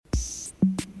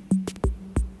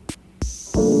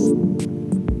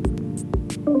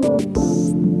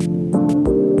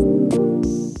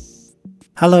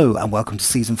Hello and welcome to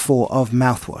Season 4 of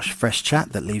Mouthwash, fresh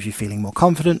chat that leaves you feeling more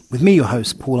confident, with me, your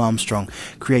host, Paul Armstrong,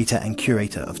 creator and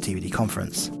curator of TBD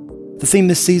Conference. The theme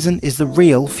this season is the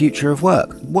real future of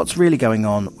work. What's really going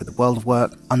on with the world of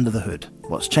work under the hood?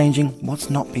 What's changing? What's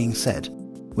not being said?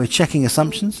 We're checking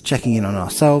assumptions, checking in on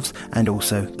ourselves, and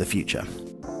also the future.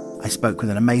 I spoke with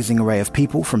an amazing array of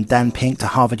people, from Dan Pink to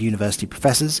Harvard University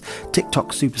professors,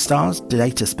 TikTok superstars,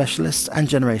 data specialists, and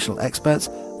generational experts,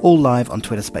 all live on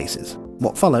Twitter Spaces.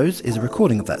 What follows is a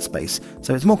recording of that space,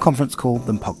 so it's more conference call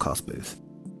than podcast booth.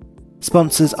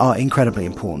 Sponsors are incredibly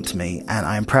important to me, and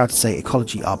I am proud to say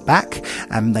Ecology are back,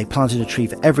 and they planted a tree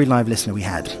for every live listener we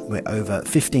had. We're over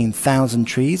 15,000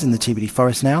 trees in the TBD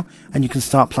forest now, and you can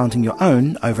start planting your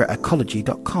own over at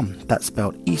ecology.com. That's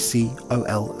spelled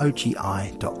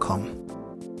ECOLOGI.com.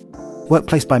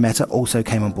 Workplace by Meta also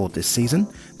came on board this season.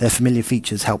 Their familiar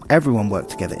features help everyone work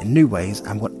together in new ways,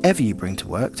 and whatever you bring to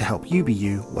work to help you be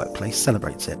you, Workplace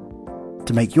celebrates it.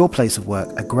 To make your place of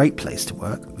work a great place to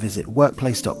work, visit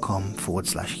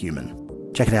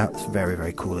workplace.com/human. Check it out, it's very,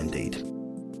 very cool indeed.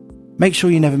 Make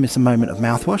sure you never miss a moment of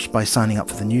Mouthwash by signing up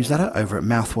for the newsletter over at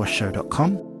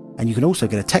mouthwashshow.com, and you can also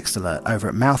get a text alert over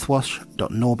at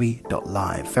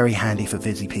mouthwash.norby.live. Very handy for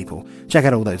busy people. Check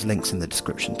out all those links in the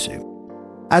description too.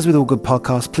 As with all good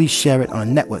podcasts, please share it on a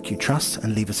network you trust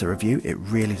and leave us a review. It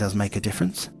really does make a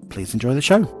difference. Please enjoy the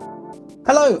show.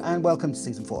 Hello and welcome to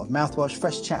Season 4 of Mouthwash,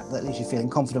 fresh chat that leaves you feeling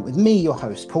confident with me, your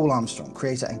host, Paul Armstrong,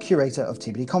 creator and curator of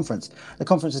TBD Conference. The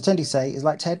conference attendees say is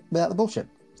like TED without the bullshit.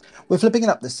 We're flipping it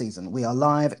up this season. We are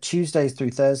live Tuesdays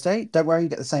through Thursday. Don't worry, you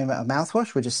get the same amount of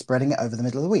mouthwash. We're just spreading it over the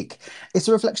middle of the week. It's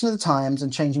a reflection of the times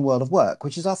and changing world of work,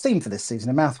 which is our theme for this season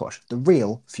of Mouthwash, the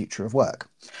real future of work.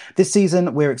 This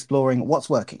season, we're exploring what's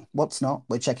working, what's not.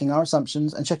 We're checking our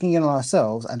assumptions and checking in on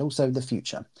ourselves and also the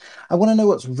future. I want to know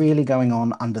what's really going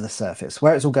on under the surface,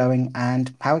 where it's all going,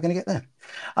 and how we're going to get there.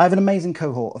 I have an amazing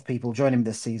cohort of people joining me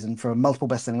this season, from multiple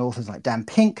best-selling authors like Dan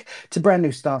Pink to brand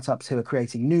new startups who are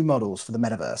creating new models for the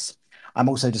metaverse. I'm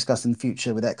also discussing the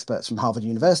future with experts from Harvard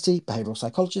University, behavioral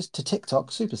psychologists to TikTok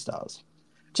superstars.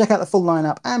 Check out the full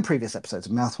lineup and previous episodes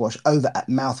of Mouthwash over at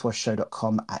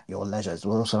mouthwashshow.com at your leisure.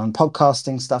 We're also on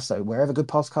podcasting stuff, so wherever good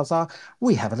podcasts are,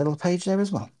 we have a little page there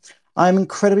as well. I'm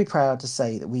incredibly proud to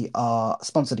say that we are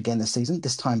sponsored again this season,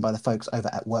 this time by the folks over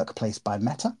at Workplace by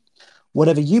Meta.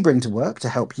 Whatever you bring to work to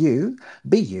help you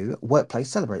be you, Workplace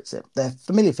celebrates it. Their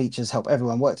familiar features help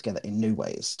everyone work together in new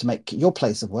ways. To make your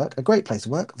place of work a great place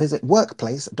of work, visit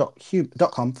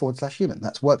workplace.com/human.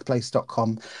 That's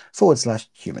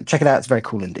workplace.com/human. Check it out, it's very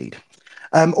cool indeed.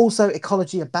 Also,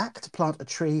 Ecology are back to plant a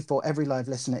tree for every live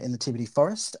listener in the TBD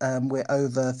forest. We're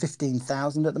over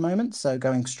 15,000 at the moment, so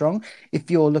going strong.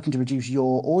 If you're looking to reduce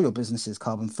your or your business's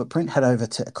carbon footprint, head over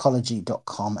to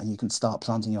ecology.com and you can start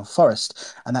planting your forest.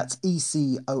 And that's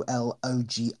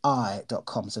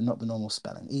ECOLOGI.com, so not the normal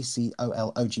spelling,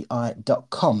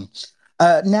 ECOLOGI.com.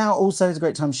 Now also is a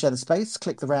great time to share the space.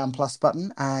 Click the round plus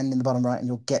button and in the bottom right and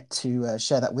you'll get to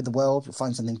share that with the world. You'll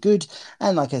find something good.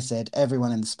 And like I said,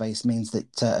 everyone in the space means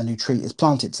that a new tree is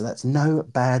planted. So that's no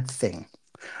bad thing.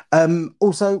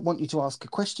 Also want you to ask a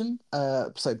question.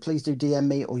 So please do DM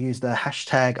me or use the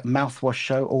hashtag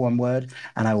mouthwashshow, all one word,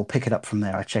 and I will pick it up from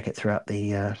there. I check it throughout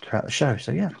the show.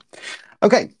 So yeah.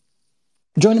 Okay.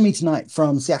 Joining me tonight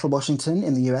from Seattle, Washington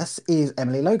in the US is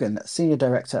Emily Logan, Senior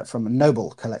Director from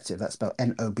Noble Collective, that's spelled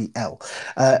Nobl.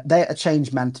 They're a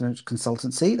change management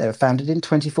consultancy. They were founded in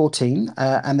 2014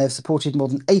 and they've supported more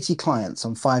than 80 clients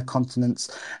on 5 continents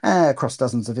across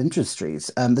dozens of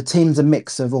industries. The team's a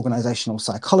mix of organizational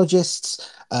psychologists,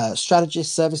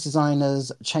 strategists, service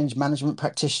designers, change management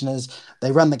practitioners.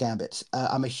 They run the gambit.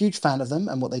 I'm a huge fan of them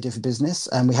and what they do for business.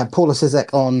 And we had Paula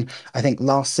Zizek on, I think,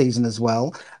 last season as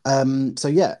well. So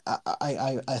yeah,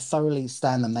 I thoroughly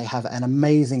stand them. They have an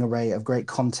amazing array of great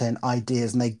content,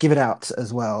 ideas, and they give it out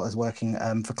as well as working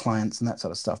for clients and that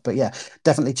sort of stuff. But yeah,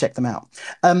 definitely check them out.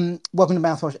 Welcome to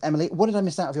Mouthwash, Emily. What did I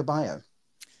miss out of your bio?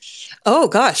 Oh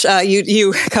gosh,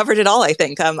 you covered it all. I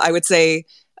think I would say.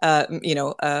 A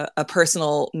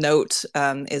personal note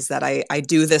is that I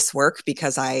do this work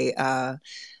because I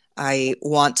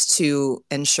want to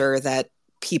ensure that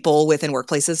people within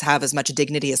workplaces have as much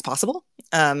dignity as possible.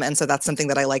 And so that's something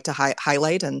that I like to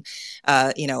highlight. And,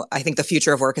 I think the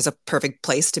future of work is a perfect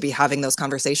place to be having those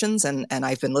conversations. And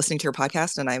I've been listening to your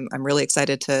podcast and I'm really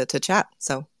excited to chat.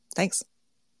 So thanks.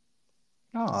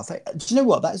 Oh, do you know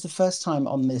what? That is the first time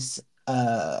on this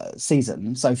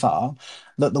season so far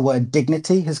that the word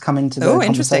dignity has come into the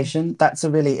conversation. That's a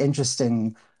really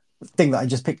interesting thing that I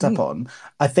just picked up on.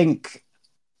 I think,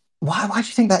 why do you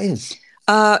think that is?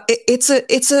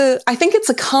 I think it's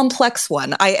a complex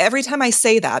one. Every time I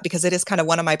say that, because it is kind of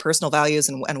one of my personal values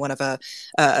and one of a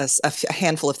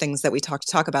handful of things that we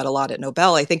talk about a lot at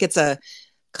Nobel. I think it's a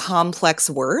complex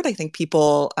word. I think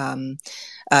people,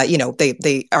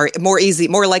 they are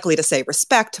more likely to say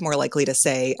respect, more likely to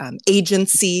say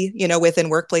agency, within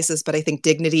workplaces. But I think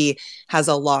dignity has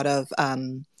a lot of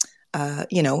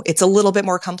it's a little bit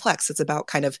more complex. It's about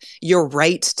kind of your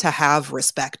right to have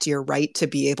respect, your right to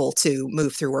be able to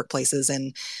move through workplaces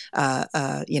in,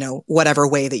 whatever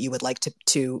way that you would like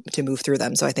to move through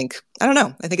them. So I think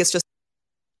it's just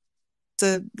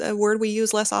a word we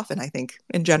use less often, I think,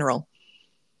 in general.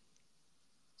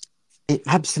 It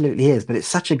absolutely is, but it's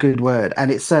such a good word.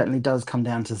 And it certainly does come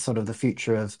down to sort of the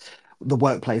future of the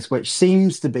workplace, which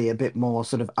seems to be a bit more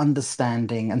sort of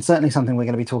understanding, and certainly something we're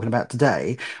going to be talking about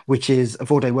today, which is a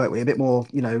 4-day work week, a bit more,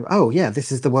 oh, yeah,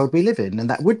 this is the world we live in. And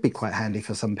that would be quite handy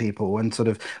for some people and sort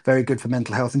of very good for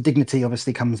mental health. And dignity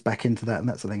obviously comes back into that and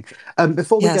that sort of thing.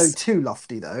 Before we go Yes. too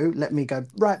lofty, though, let me go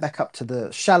right back up to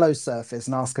the shallow surface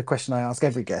and ask a question I ask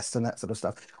every guest and that sort of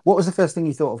stuff. What was the first thing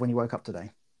you thought of when you woke up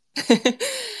today?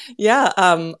 Yeah,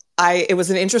 it was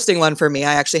an interesting one for me.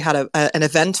 I actually had an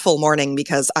eventful morning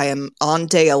because I am on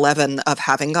day 11 of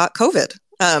having got COVID.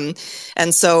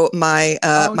 And so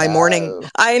Oh my morning, no.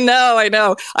 I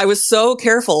know, I was so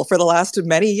careful for the last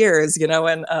many years,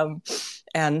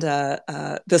 and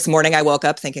this morning I woke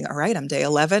up thinking, all right, I'm day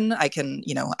 11. I can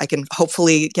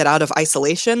hopefully get out of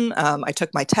isolation. I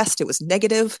took my test. It was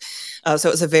negative. So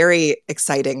it was a very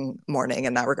exciting morning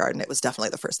in that regard. And it was definitely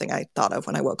the first thing I thought of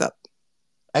when I woke up.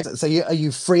 Excellent. So are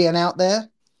you free and out there?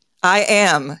 I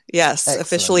am, yes, Excellent.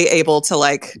 officially able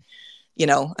to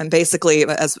I'm basically,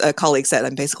 as a colleague said,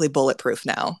 I'm basically bulletproof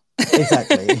now.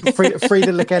 Exactly. Free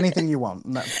to look anything you want.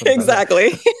 And that's sort of yeah.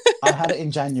 Exactly. I had it in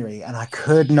January and I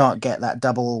could not get that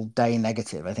double day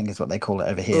negative, I think is what they call it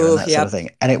over here and Ooh, that sort of yep,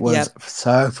 thing. And it yep. was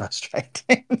so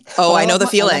frustrating. Oh, But I know the I love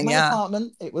feeling. my Yeah.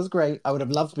 apartment. It was great. I would have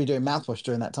loved to be doing mouthwash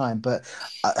during that time, but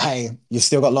hey, you've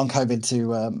still got long COVID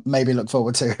to maybe look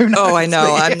forward to. Who Oh, I knows? know.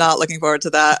 But I'm yeah, not looking forward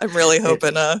to that. I'm really it,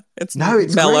 hoping it's no,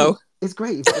 it's mellow. great. It's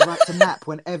great. You've got the right to nap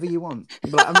whenever you want.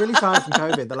 You'd be like, I'm really tired from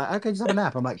COVID. They're like, okay, just have a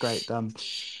nap. I'm like, great, done.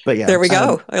 But yeah, There we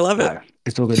go. I love it. no,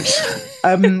 it's all good.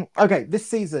 Okay, this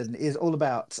season is all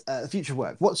about the future of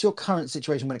work. What's your current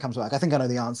situation when it comes to work? I think I know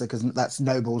the answer because that's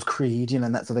Noble's creed,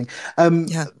 and that sort of thing.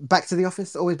 Yeah. Back to the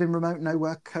office, always been remote, no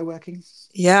work, co-working.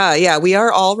 Yeah, we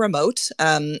are all remote.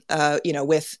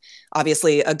 With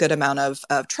obviously a good amount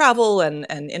of travel and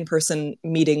in-person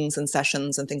meetings and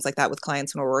sessions and things like that with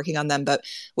clients when we're working on them. But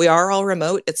we are all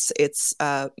remote. It's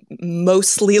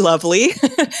mostly lovely.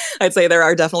 I'd say there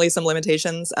are definitely some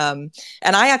limitations. And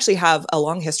I actually have a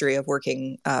long history of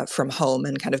working from home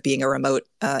and kind of being a remote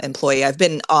employee. I've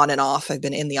been on and off. I've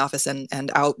been in the office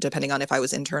and out, depending on if I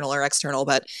was internal or external.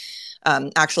 But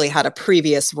actually had a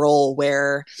previous role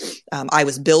where I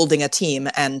was building a team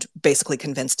and basically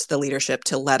convinced the leadership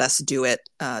to let us do it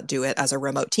as a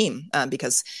remote team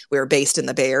because we were based in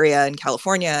the Bay Area in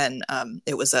California, and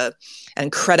it was an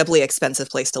incredibly expensive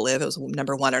place to live. It was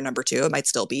number one or number two. It might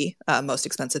still be most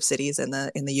expensive cities in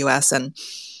the U.S. And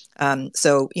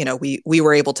so we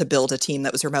were able to build a team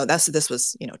that was remote. This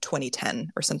was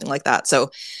 2010 or something like that. So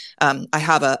I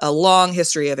have a long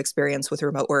history of experience with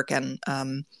remote work and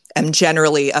am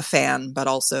generally a fan, but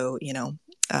also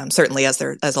certainly as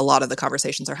a lot of the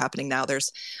conversations are happening now,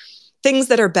 there's things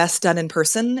that are best done in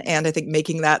person, and I think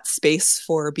making that space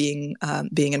for being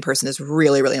in person is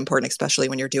really, really important, especially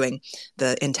when you're doing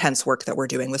the intense work that we're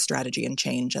doing with strategy and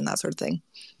change and that sort of thing.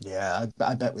 Yeah,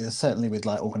 I bet certainly with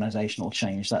like organizational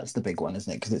change, that's the big one,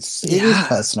 isn't it? Because it is Yeah,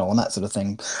 personal and that sort of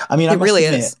thing. I mean, I it must really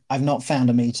admit, is. I've not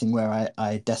found a meeting where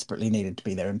I desperately needed to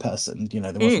be there in person. There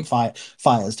wasn't Mm,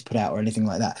 fires to put out or anything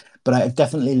like that. But I've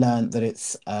definitely learned that it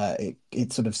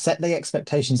sort of set the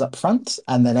expectations up front,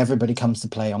 and then everybody comes to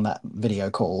play on that video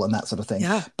call and that sort of thing.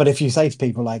 yeah. But if you say to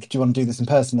people like, "Do you want to do this in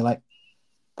person?" They're like,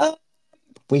 "Oh,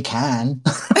 we can."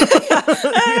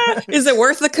 Is it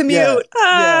worth the Yeah, commute?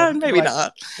 yeah. Maybe Like,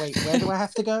 not. wait, where do I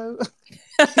have to go?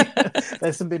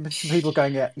 There's some people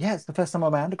going, yeah, it's the first time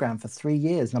I'm underground for 3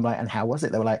 years. And I'm like, and how was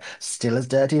it? They were like, still as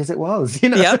dirty as it was,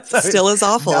 Yep, So still it's is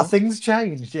awful. nothing's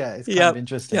changed. Yeah, it's kind of Yep,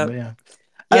 interesting, yep. but yeah.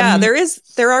 Yeah, Um,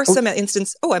 there are oh, some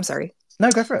instances. Oh, I'm sorry.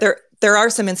 no, go for it. There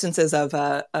are some instances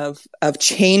of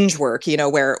change work,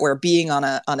 where being on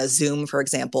a Zoom, for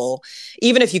example,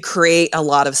 even if you create a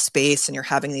lot of space and you're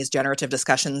having these generative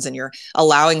discussions and you're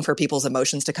allowing for people's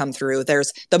emotions to come through,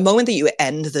 there's the moment that you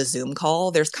end the Zoom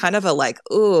call, there's kind of a like,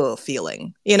 oh,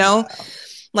 feeling, Yeah.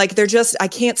 like I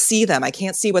can't see them. I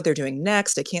can't see what they're doing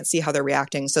next. I can't see how they're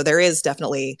reacting. So there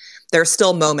are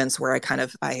still moments where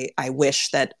I wish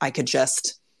that I could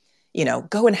just,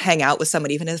 go and hang out with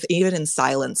someone, even in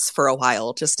silence for a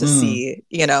while, just to see,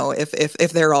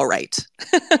 if they're all right.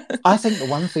 I think the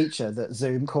one feature that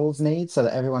Zoom calls need so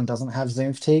that everyone doesn't have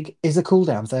Zoom fatigue is a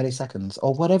cooldown 30 seconds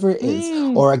or whatever it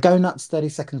is, or a go nuts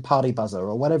 30-second party buzzer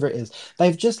or whatever it is.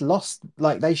 They've just lost,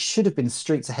 like they should have been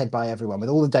streets ahead by everyone with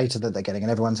all the data that they're getting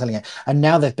and everyone telling it. And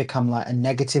now they've become like a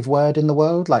negative word in the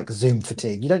world, like Zoom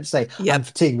fatigue. You don't say I'm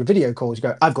fatigued with video calls. You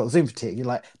go, I've got Zoom fatigue. You're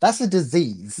like, that's a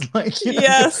disease. Like,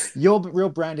 yes. Your real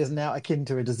brand is now akin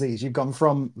to a disease. You've gone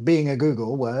from being a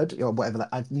Google word or whatever that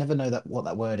I never know what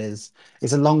that word is.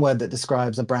 It's a long word that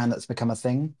describes a brand that's become a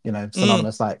thing,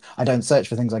 synonymous. Like I don't search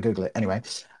for things, I Google it anyway.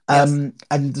 Yes.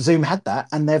 And Zoom had that,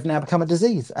 and they've now become a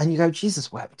disease. And you go,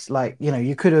 Jesus wept. Like,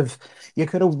 you could have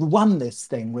won this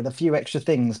thing with a few extra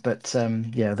things, but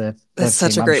the That's dev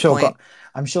such team, a great point.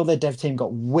 I'm sure their dev team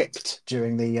got whipped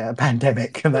during the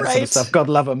pandemic and that sort of Right. stuff. God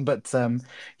love them, but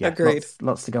Agreed.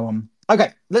 lots to go on.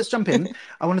 Okay, let's jump in.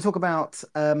 I want to talk about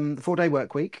the 4-day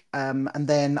work week, and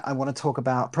then I want to talk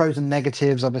about pros and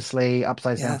negatives, obviously,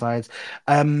 upsides, downsides,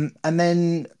 and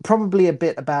then probably a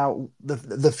bit about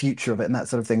the future of it and that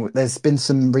sort of thing. There's been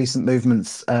some recent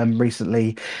movements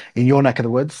recently in your neck of the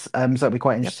woods, so it'll be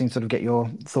quite interesting to sort of get your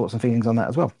thoughts and feelings on that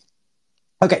as well.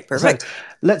 Okay, perfect. So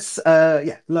let's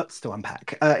lots to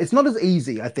unpack. It's not as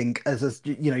easy, I think, as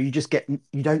you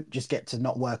don't just get to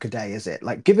not work a day, is it?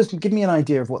 Like, give me an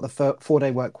idea of what the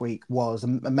 4-day work week was,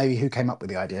 and maybe who came up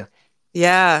with the idea.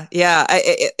 Yeah.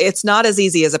 It's not as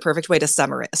easy as a perfect way to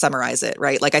summarize it,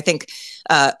 right? Like I think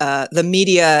the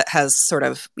media has sort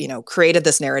of, created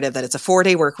this narrative that it's a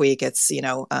 4-day work week. It's,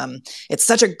 it's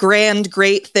such a grand,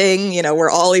 great thing.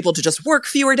 We're all able to just work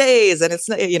fewer days, and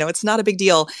it's not a big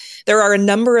deal. There are a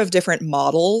number of different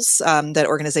models that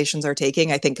organizations are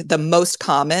taking. I think the most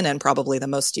common and probably the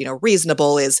most,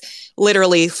 reasonable is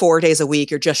literally 4 days a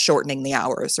week. You're just shortening the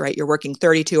hours, right? You're working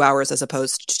 32 hours as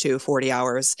opposed to 40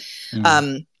 hours.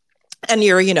 And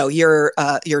you're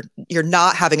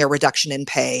not having a reduction in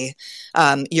pay.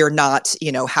 You're not,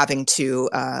 having to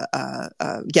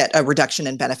get a reduction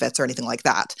in benefits or anything like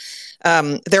that.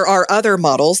 There are other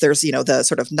models. There's, the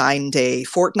sort of 9-day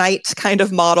fortnight kind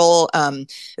of model.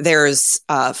 There's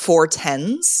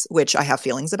 4-10s, which I have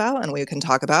feelings about and we can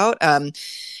talk about.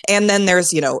 And then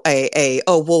there's, we'll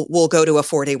go to a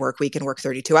 4-day work week and work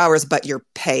 32 hours, but your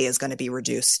pay is going to be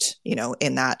reduced,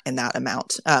 in that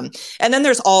amount. And then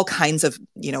there's all kinds of,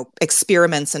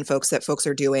 experiments and folks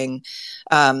are doing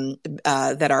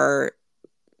that are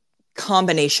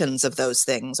combinations of those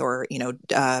things, or,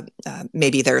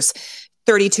 maybe there's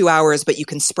 32 hours, but you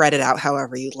can spread it out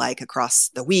however you like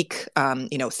across the week,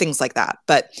 things like that.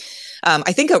 But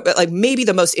I think like maybe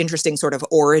the most interesting sort of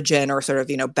origin or sort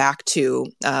of, back to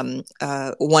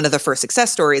one of the first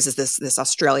success stories is this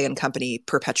Australian company,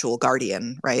 Perpetual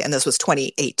Guardian, right? And this was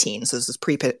 2018. So this is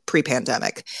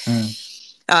pre-pandemic.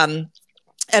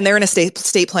 And they're in a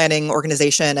state planning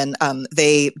organization, and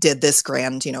they did this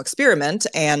grand, experiment.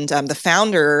 And the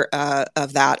founder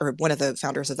of that, or one of the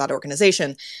founders of that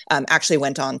organization, actually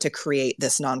went on to create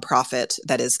this nonprofit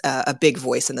that is a big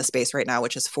voice in the space right now,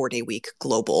 which is 4-day week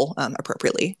global,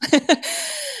 appropriately.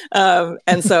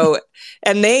 And so,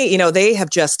 and they have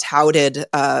just touted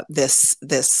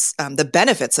the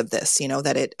benefits of this,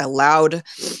 that it allowed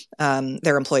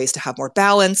their employees to have more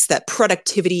balance, that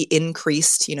productivity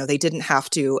increased. They didn't have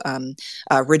to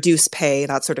reduce pay,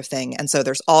 that sort of thing. And so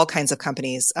there's all kinds of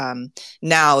companies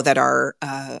now that are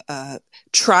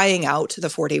trying out the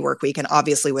 4-day work week. And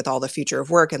obviously with all the future of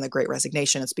work and the Great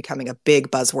Resignation, it's becoming a big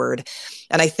buzzword.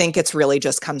 And I think it's really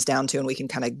just comes down to, and we can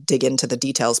kind of dig into the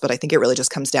details, but I think it really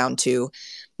just comes down to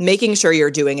making sure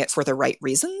you're doing it for the right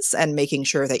reasons and making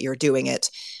sure that you're doing it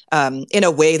in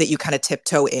a way that you kind of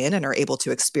tiptoe in and are able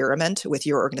to experiment with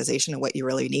your organization and what you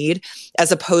really need,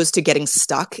 as opposed to getting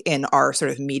stuck in our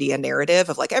sort of media narrative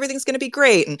of like, everything's going to be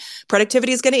great and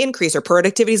productivity is going to increase or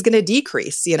productivity is going to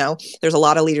decrease. There's a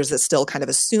lot of leaders that still kind of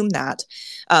assume that.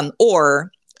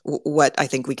 Or what I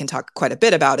think we can talk quite a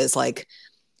bit about is like,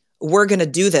 we're going to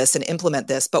do this and implement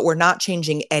this, but we're not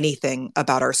changing anything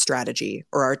about our strategy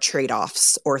or our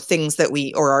trade-offs or things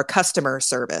or our customer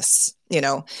service,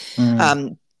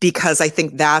 because I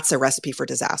think that's a recipe for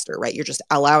disaster, right? You're just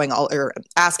asking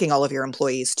all of your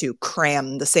employees to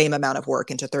cram the same amount of work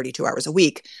into 32 hours a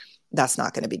week. That's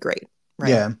not going to be great. Right?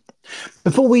 Yeah.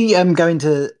 Before we go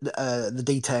into the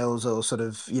details or sort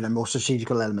of more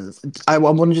strategical elements, I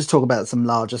want to just talk about some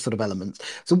larger sort of elements.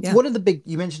 So, Yeah. what are the big?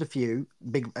 You mentioned a few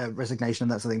big resignation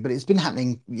and that sort of thing, but it's been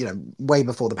happening, way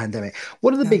before the pandemic.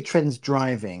 What are the Yeah. big trends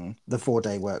driving the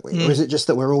 4-day work week, or is Mm. it just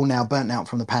that we're all now burnt out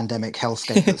from the pandemic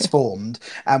hellscape that's formed,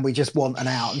 and we just want an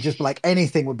out and just like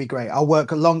anything would be great. I'll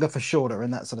work longer for shorter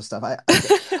and that sort of stuff.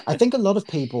 I think a lot of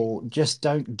people just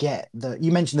don't get the.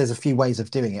 You mentioned there's a few ways of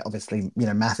doing it. Obviously,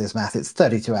 math is math. It's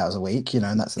 32 hours a week,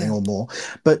 and that's the thing Yeah. or more.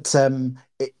 But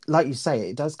like you say,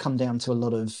 it does come down to a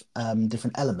lot of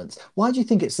different elements. Why do you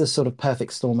think it's the sort of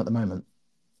perfect storm at the moment?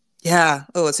 Yeah.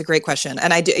 Oh, it's a great question.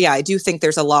 And I do think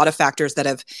there's a lot of factors that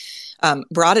have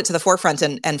brought it to the forefront.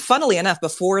 And funnily enough,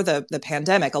 before the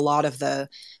pandemic, a lot of the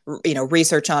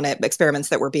research on it, experiments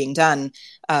that were being done,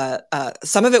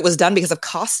 some of it was done because of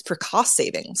cost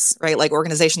savings, right? Like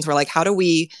organizations were like, how do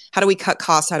we cut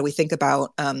costs? How do we think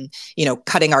about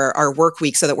cutting our work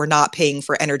week so that we're not paying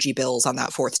for energy bills on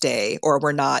that fourth day, or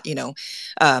we're not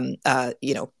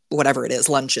whatever it is,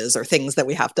 lunches or things that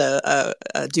we have to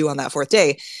do on that fourth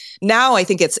day. Now I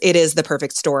think it is the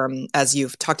perfect storm, as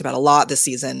you've talked about a lot this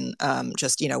season.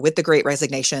 Just with the Great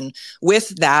Resignation,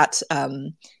 with that,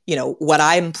 what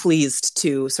I'm pleased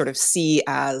to sort of see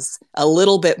as a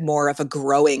little bit more of a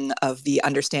growing of the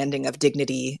understanding of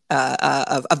dignity,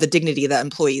 of the dignity that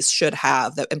employees should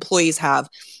have. That employees have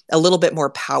a little bit more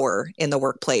power in the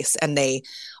workplace, and they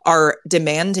are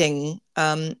demanding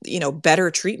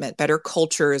better treatment, better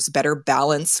cultures, better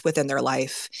balance within their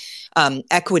life,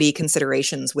 equity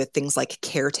considerations with things like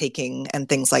caretaking and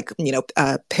things like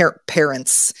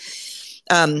parents.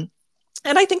 And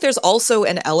I think there's also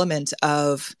an element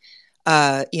of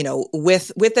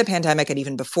with the pandemic, and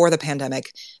even before the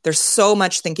pandemic, there's so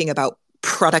much thinking about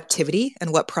productivity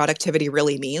and what productivity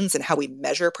really means and how we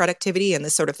measure productivity and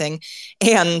this sort of thing,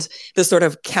 and this sort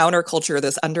of counterculture,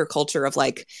 this underculture of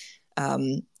like,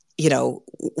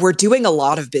 we're doing a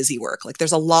lot of busy work. Like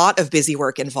there's a lot of busy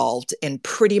work involved in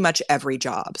pretty much every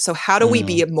job. So how do we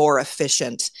be more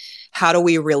efficient? How do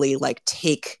we really like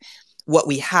take what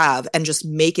we have and just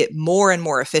make it more and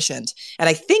more efficient? And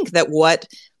I think that what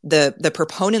the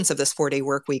proponents of this 4-day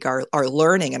work week are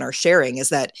learning and are sharing is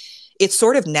that it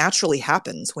sort of naturally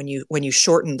happens when you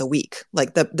shorten the week.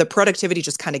 Like the productivity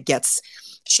just kind of gets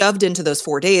shoved into those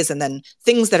 4 days, and then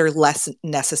things that are less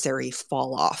necessary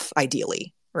fall off,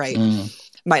 ideally, right? Mm,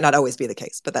 Might not always be the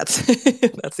case, but that's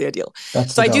that's the ideal.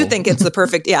 that's So the I do goal. think it's the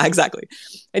perfect, yeah, exactly.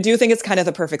 I do think it's kind of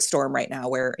the perfect storm right now,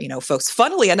 where folks.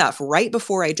 Funnily enough, right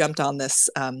before I jumped on this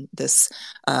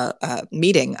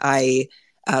meeting, I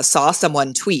saw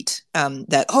someone tweet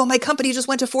that, oh, my company just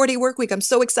went to 4-day work week. I'm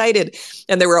so excited.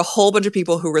 And there were a whole bunch of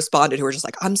people who responded who were just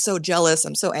like, I'm so jealous.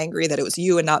 I'm so angry that it was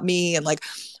you and not me, and like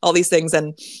all these things.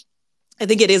 And I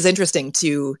think it is interesting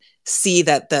to see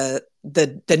that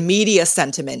the media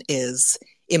sentiment is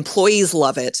employees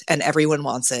love it and everyone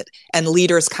wants it, and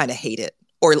leaders kind of hate it,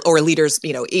 or leaders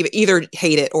either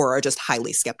hate it or are just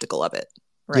highly skeptical of it,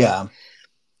 right? Yeah.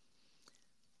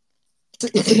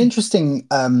 It's an interesting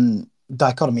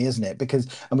dichotomy, isn't it? Because,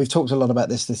 and we've talked a lot about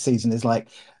this season, is like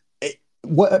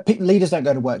leaders don't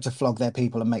go to work to flog their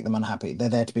people and make them unhappy. They're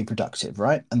there to be productive,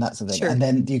 right? And that's the thing. And Sure.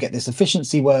 then you get this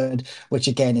efficiency word, which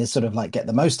again is sort of like get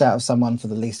the most out of someone for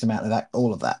the least amount of that,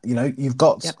 all of that. Yep.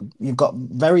 You've got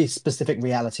very specific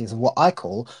realities of what I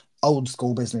call old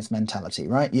school business mentality,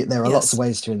 right? There are lots of Yes.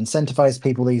 ways to incentivize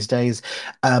people these days.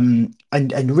 And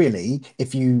really,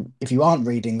 if you aren't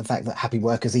reading the fact that happy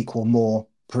workers equal more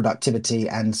productivity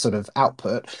and sort of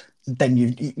output, then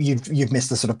you've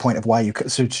missed the sort of point of why you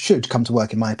should come to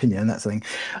work, in my opinion. And that's the thing.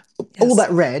 All Yes.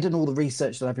 that read and all the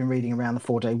research that I've been reading around the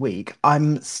 4-day week,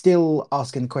 I'm still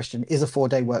asking the question: is a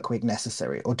 4-day work week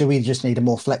necessary, or do we just need a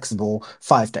more flexible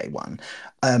 5-day one?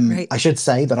 Right. I should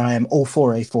say that I am all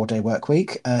for a 4-day work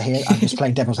week. Here, I'm just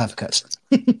playing devil's advocate.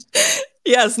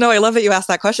 Yes, no, I love that you asked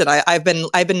that question. I've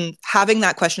been having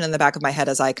that question in the back of my head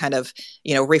as I kind of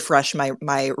refresh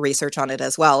my research on it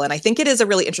as well. And I think it is a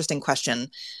really interesting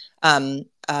question. Um,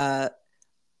 uh,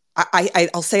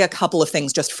 I'll say a couple of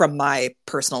things just from my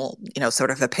personal,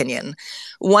 sort of opinion.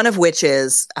 One of which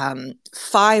is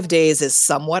 5 days is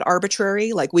somewhat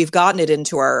arbitrary. Like we've gotten it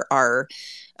into our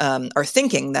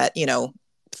thinking that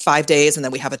 5 days and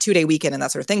then we have a 2-day weekend and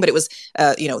that sort of thing. But it was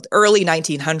early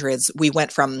 1900s. We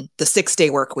went from the 6-day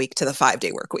work week to the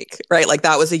 5-day work week, right? Like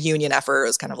that was a union effort. It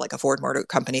was kind of like a Ford Motor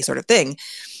Company sort of thing.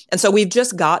 And so we've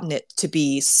just gotten it to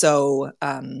be so.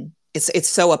 It's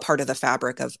so a part of the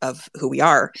fabric of who we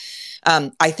are.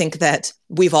 I think that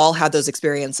we've all had those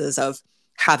experiences of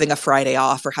having a Friday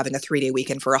off or having a 3-day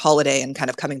weekend for a holiday and kind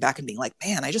of coming back and being like,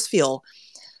 man, I just feel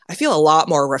I feel a lot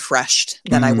more refreshed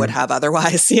than I would Mm. have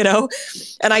otherwise, you know?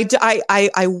 And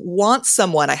I want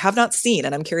someone I have not seen,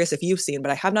 and I'm curious if you've seen,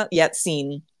 but I have not yet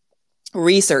seen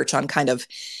research on kind of,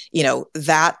 you know,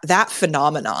 that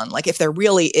phenomenon, like if there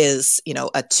really is, you know,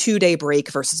 a 2 day break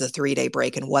versus a 3 day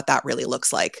break and what that really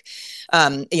looks like,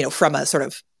 you know, from a sort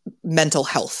of mental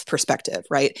health perspective,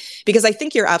 right? Because I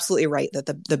think you're absolutely right that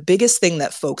the biggest thing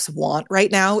that folks want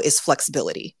right now is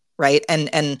flexibility, right?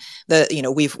 And the, you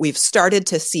know, we've started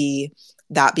to see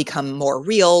that become more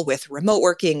real with remote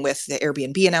working, with the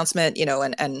Airbnb announcement, you know,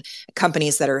 and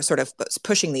companies that are sort of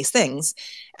pushing these things.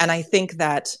 And I think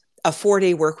that a 4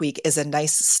 day work week is a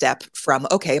nice step from,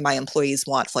 okay, my employees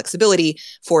want flexibility.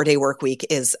 4 day work week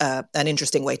is an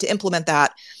interesting way to implement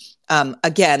that.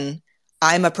 Again,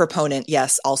 I'm a proponent.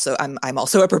 Yes, also I'm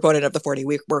also a proponent of the 4 day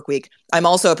work week. I'm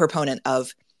also a proponent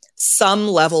of some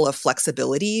level of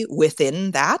flexibility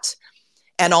within that,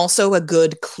 and also a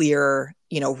good, clear,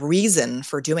 you know, reason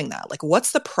for doing that. Like,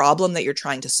 what's the problem that you're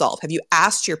trying to solve? Have you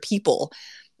asked your people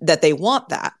that they want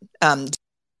that?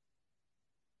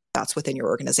 That's within your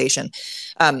organization.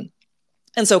 Um,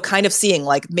 and so kind of seeing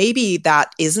like maybe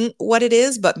that isn't what it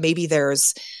is, but maybe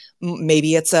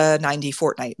it's a 90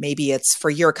 fortnight, maybe it's for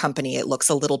your company it looks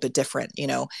a little bit different, you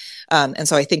know. And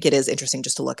so I think it is interesting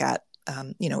just to look at,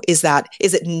 you know, is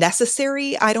it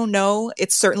necessary? I don't know.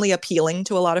 It's certainly appealing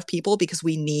to a lot of people because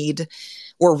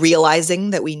we're realizing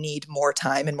that we need more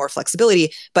time and more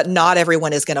flexibility, but not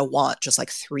everyone is going to want just like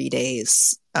 3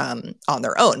 days on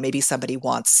their own. Maybe somebody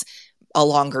wants a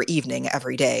longer evening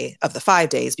every day of the 5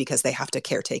 days because they have to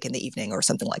caretake in the evening or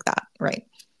something like that, right?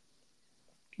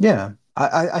 Yeah,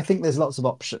 I think there's lots of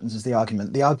options is the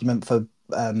argument. The argument for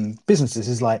businesses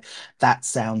is like, that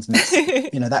sounds messy.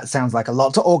 You know, that sounds like a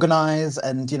lot to organize,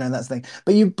 and you know, that's the thing.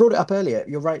 But you brought it up earlier.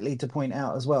 You're rightly to point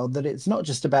out as well that it's not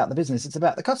just about the business, it's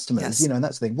about the customers, you Yes. know, and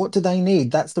that's the thing. What do they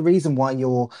need? That's the reason why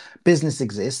your business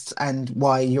exists and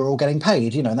why you're all getting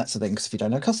paid, you know, and that's the thing. Because if you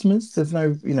don't have customers, there's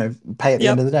no, you know, pay at the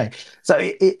end Yep. of the day. So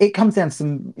it comes down to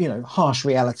some, you know, harsh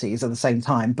realities at the same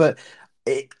time. But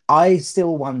I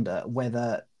still wonder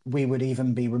whether we would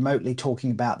even be remotely talking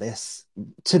about this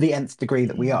to the nth degree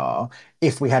that we Mm. are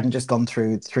if we hadn't just gone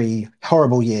through 3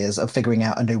 horrible years of figuring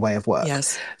out a new way of work.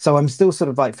 Yes. So I'm still sort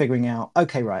of like figuring out,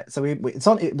 okay, right. So it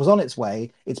was on its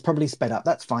way. It's probably sped up.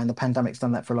 That's fine. The pandemic's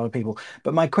done that for a lot of people.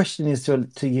 But my question is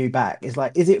to you back is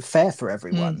like, is it fair for Mm.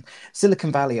 everyone?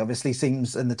 Silicon Valley obviously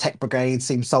seems, and the tech brigade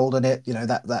seems sold on it. You know,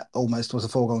 that almost was a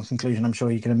foregone conclusion. I'm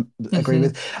sure you can agree Hmm.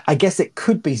 with. I guess it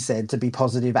could be said to be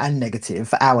positive and negative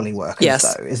for hourly workers, Yes,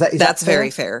 though. Is that that's very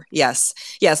fair? fair. Yes,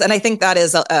 yes, and I think that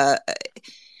is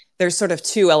there's sort of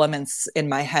two elements in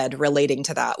my head relating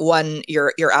to that. One,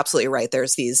 you're absolutely right.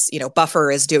 There's these, you know,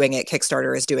 Buffer is doing it,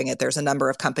 Kickstarter is doing it. There's a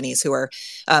number of companies who are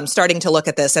starting to look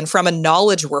at this, and from a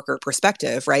knowledge worker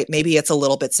perspective, right? Maybe it's a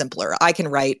little bit simpler. I can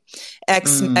write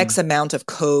X Mm, amount of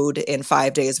code in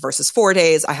 5 days versus 4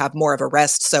 days. I have more of a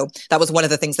rest. So that was one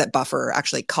of the things that Buffer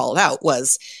actually called out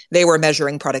was they were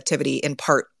measuring productivity in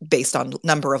part based on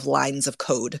number of lines of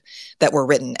code that were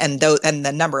written, and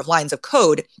the number of lines of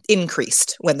code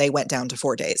increased when they went down to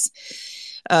 4 days.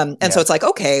 And so yeah. it's like,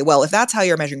 okay, well, if that's how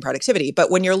you're measuring productivity, but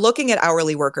when you're looking at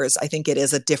hourly workers, I think it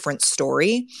is a different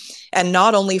story, and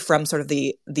not only from sort of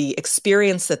the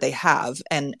experience that they have,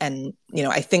 and you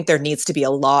know, I think there needs to be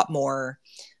a lot more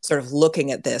sort of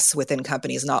looking at this within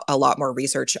companies, not a lot more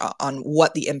research on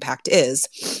what the impact is.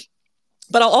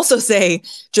 But I'll also say,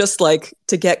 just like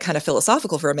to get kind of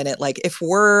philosophical for a minute, like if we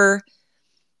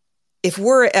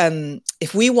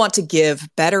want to give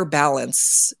better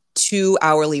balance to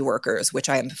hourly workers, which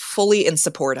I am fully in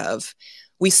support of,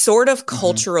 we sort of Hmm.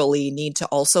 culturally need to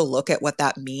also look at what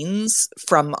that means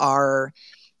from our,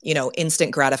 you know,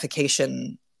 instant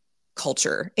gratification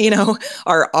culture. You know,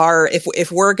 our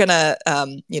if we're gonna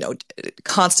you know,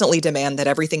 constantly demand that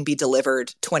everything be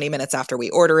delivered 20 minutes after we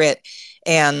order it,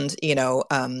 and you know,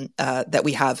 that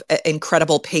we have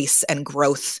incredible pace and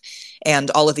growth and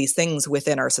all of these things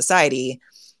within our society,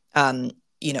 um,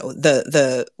 you know,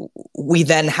 the we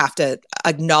then have to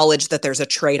acknowledge that there's a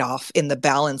trade-off in the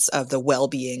balance of the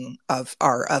well-being of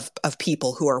of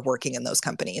people who are working in those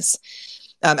companies.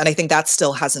 And I think that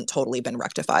still hasn't totally been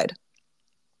rectified.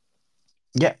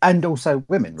 Yeah, and also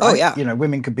women, Oh right? yeah. You know,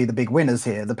 women could be the big winners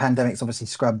here. The pandemic's obviously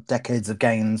scrubbed decades of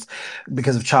gains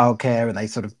because of childcare, and they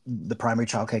sort of the primary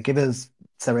childcare givers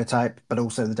stereotype, but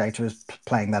also the data is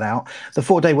playing that out. The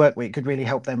 4-day work week could really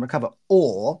help them recover.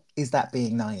 Or is that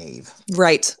being naive?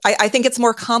 Right. I think it's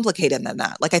more complicated than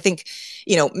that. Like, I think,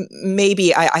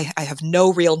 maybe I have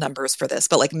no real numbers for this,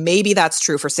 but like maybe that's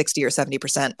true for 60 or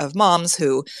 70% of moms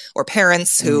or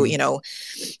parents who,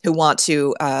 who want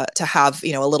to have,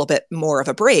 a little bit more of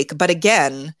a break. But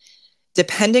again,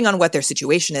 depending on what their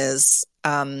situation is,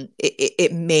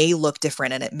 it may look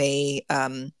different, and it may,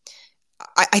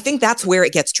 I think that's where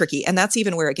it gets tricky. And that's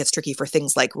even where it gets tricky for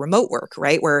things like remote work,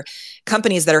 right? Where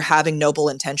companies that are having noble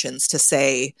intentions to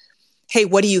say, hey,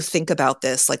 what do you think about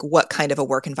this? Like, what kind of a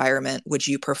work environment would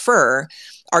you prefer?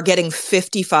 Are getting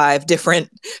 55 different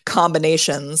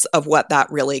combinations of what that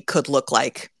really could look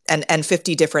like, and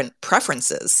 50 different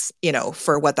preferences,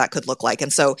 for what that could look like.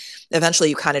 And so eventually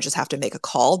you kind of just have to make a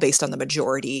call based on the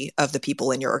majority of the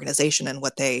people in your organization and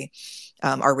what they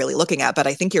are really looking at. But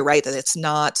I think you're right that it's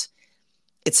not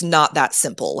that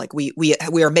simple. Like we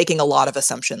are making a lot of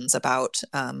assumptions about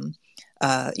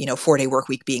 4-day work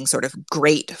week being sort of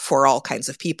great for all kinds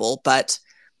of people, but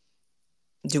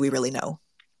do we really know?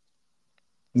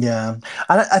 Yeah,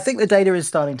 I think the data is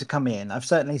starting to come in. I've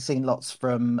certainly seen lots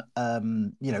from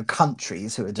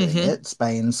countries who are doing Mm-hmm. it: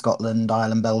 Spain, Scotland,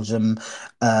 Ireland, Belgium,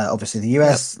 obviously the Yep.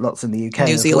 US, lots in the UK New as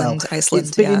well. Zealand, It's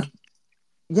Iceland. been Yeah.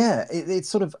 yeah, it's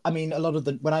sort of, I mean, a lot of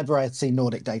whenever I see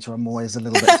Nordic data, I'm always a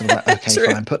little bit sort of like, okay, True.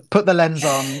 fine, put the lens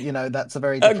on, that's a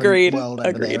very different Agreed. world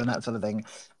over there Agreed. and that sort of thing.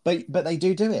 But they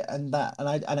do it, and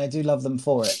I do love them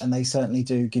for it, and they certainly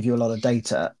do give you a lot of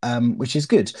data, which is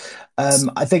good.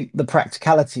 I think the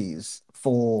practicalities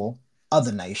for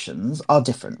other nations are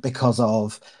different because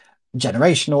of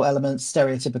generational elements,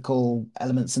 stereotypical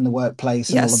elements in the workplace,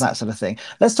 and all of Yes. that sort of thing.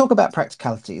 Let's talk about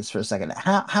practicalities for a second.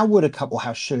 How would a couple,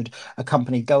 how should a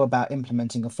company go about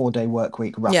implementing a 4-day work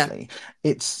week Yeah. roughly?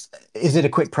 Is it a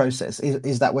quick process?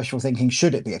 Is that wishful thinking?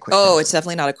 Should it be a quick Oh, it's process?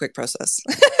 definitely not a quick process.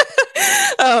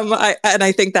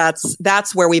 I think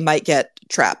that's where we might get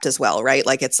trapped as well, right?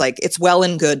 Like it's well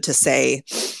and good to say,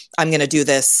 I'm going to do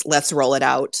this, let's roll it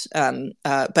out.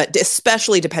 But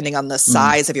especially depending on the Mm,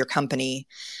 size of your company,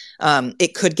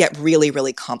 it could get really,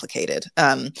 really complicated.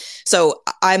 So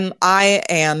I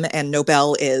am, and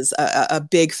Nobel is a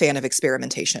big fan of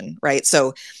experimentation, right?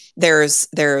 So there's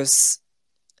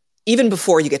even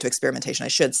before you get to experimentation, I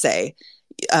should say,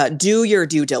 do your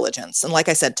due diligence. And like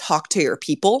I said, talk to your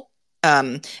people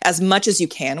as much as you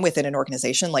can within an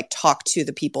organization. Like, talk to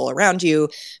the people around you,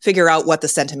 figure out what the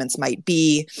sentiments might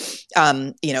be.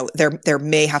 There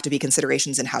may have to be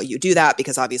considerations in how you do that,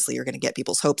 because obviously you're going to get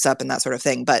people's hopes up and that sort of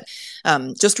thing. But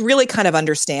just really kind of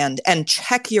understand and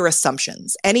check your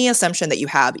assumptions. Any assumption that you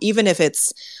have, even if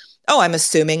it's, oh, I'm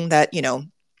assuming that,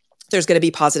 there's going to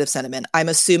be positive sentiment. I'm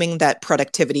assuming that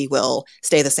productivity will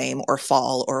stay the same or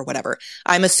fall or whatever.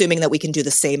 I'm assuming that we can do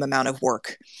the same amount of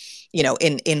work,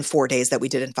 in 4 days that we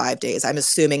did in 5 days. I'm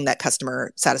assuming that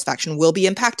customer satisfaction will be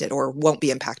impacted or won't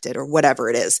be impacted or whatever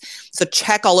it is. So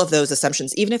check all of those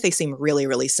assumptions, even if they seem really,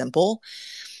 really simple,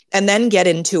 and then get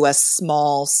into a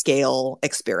small scale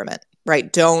experiment.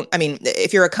 Right.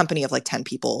 If you're a company of like 10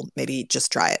 people, maybe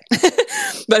just try it.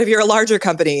 But if you're a larger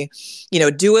company,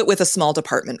 do it with a small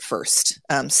department first.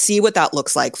 See what that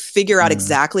looks like. Figure out mm,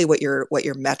 exactly what your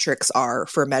metrics are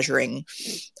for measuring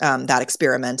that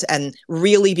experiment, and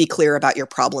really be clear about your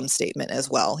problem statement as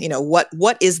well.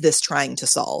 What is this trying to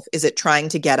solve? Is it trying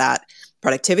to get at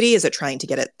productivity? Is it trying to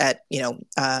get at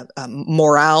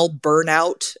morale,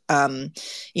 burnout,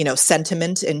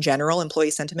 sentiment in general,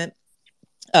 employee sentiment?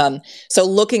 So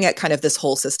looking at kind of this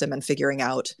whole system and figuring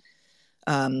out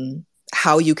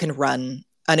how you can run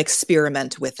an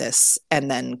experiment with this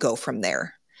and then go from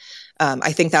there.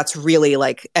 I think that's really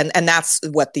like, and that's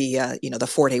what the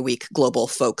 4-day week global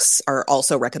folks are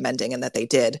also recommending, and that they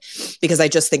did, because I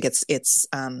just think it's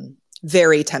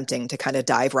very tempting to kind of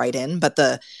dive right in. But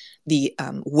the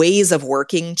ways of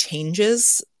working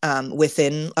changes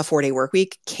within a 4-day work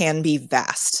week can be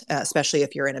vast, especially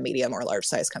if you're in a medium or large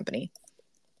size company.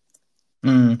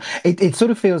 mm. It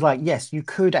sort of feels like, yes, you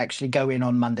could actually go in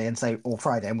on Monday and say, or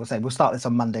Friday, and we'll say, we'll start this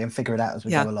on Monday and figure it out as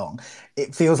we Yeah. go along.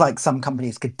 It feels like some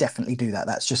companies could definitely do that.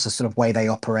 That's just the sort of way they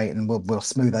operate, and we'll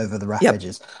smooth over the rough Yep.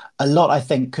 edges. A lot, I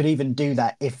think, could even do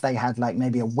that if they had like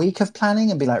maybe a week of planning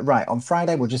and be like, right, on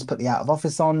Friday, we'll just put the out of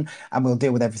office on and we'll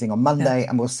deal with everything on Yeah. Monday,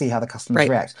 and we'll see how the customers Right.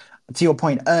 react. To your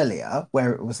point earlier,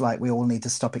 where it was like we all need to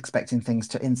stop expecting things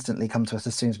to instantly come to us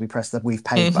as soon as we press the we've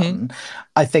paid Mm-hmm. button.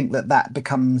 I think that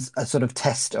becomes a sort of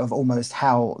test of almost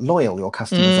how loyal your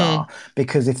customers Mm, are.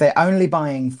 Because if they're only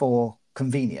buying for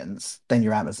convenience, then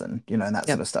you're Amazon, and that sort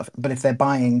Yep. of stuff. But if they're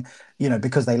buying,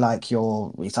 because they like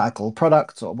your recycled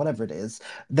products or whatever it is,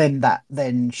 then that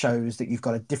then shows that you've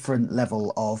got a different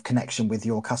level of connection with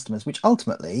your customers, which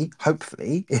ultimately,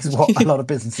 hopefully, is what a lot of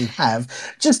businesses have,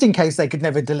 just in case they could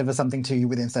never deliver something to you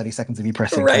within 30 seconds of you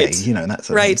pressing pay, Right. and that sort of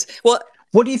thing. Right. Well,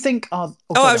 What do you think are, oh,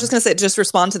 oh, I sorry, was just going to say, just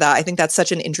respond to that. I think that's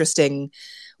such an interesting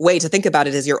way to think about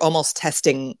it. Is you're almost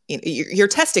testing, you're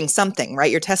testing something,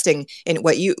 right? You're testing in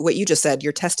what you just said.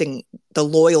 You're testing the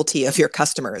loyalty of your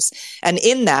customers, and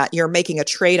in that, you're making a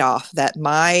trade off that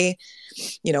my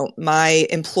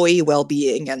employee well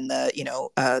being and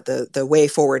the way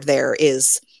forward there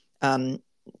is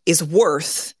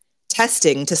worth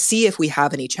testing to see if we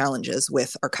have any challenges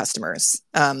with our customers.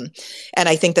 And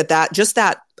I think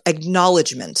that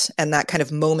acknowledgement and that kind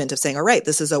of moment of saying, all right,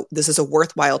 this is a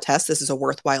worthwhile test, this is a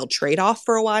worthwhile trade-off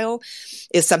for a while,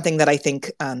 is something that I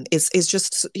think is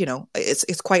just,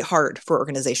 it's quite hard for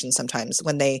organizations sometimes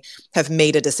when they have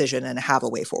made a decision and have a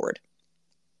way forward.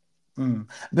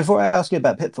 Before I ask you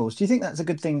about pitfalls, do you think that's a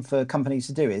good thing for companies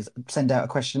to do, is send out a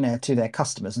questionnaire to their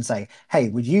customers and say, hey,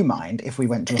 would you mind if we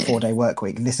went to a 4-day work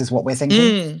week? This is what we're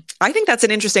thinking. I think that's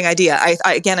an interesting idea.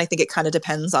 I think it kind of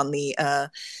depends on the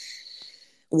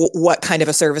what kind of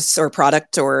a service or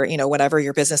product or whatever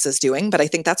your business is doing, but I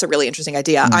think that's a really interesting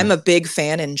idea. I'm a big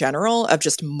fan in general of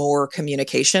just more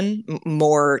communication,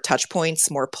 more touch points,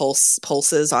 more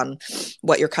pulses on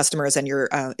what your customers and your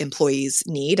employees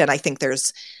need. And I think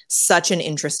there's such an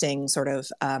interesting sort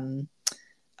of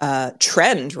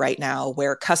trend right now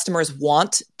where customers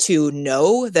want to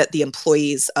know that the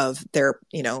employees of their,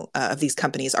 of these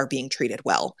companies are being treated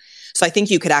well. So I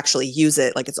think you could actually use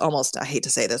it like, it's almost, I hate to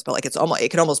say this, but like it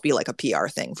could almost be like a PR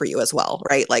thing for you as well,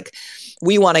 right? Like,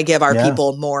 we want to give our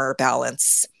people more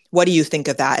balance. What do you think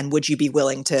of that? And would you be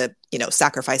willing to,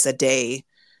 sacrifice a day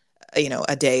of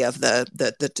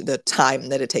the time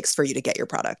that it takes for you to get your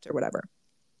product or whatever?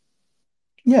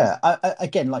 Yeah,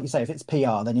 again, like you say, if it's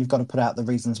PR, then you've got to put out the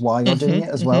reasons why you're doing it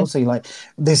as well. Mm-hmm. So you're like,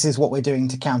 this is what we're doing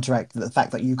to counteract the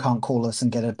fact that you can't call us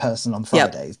and get a person on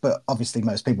Yep. Fridays. But obviously,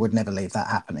 most people would never leave that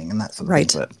happening and that sort of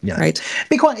Right. thing. But Right.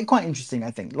 be quite interesting,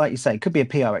 I think. Like you say, it could be a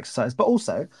PR exercise, but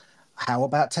also, how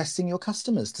about testing your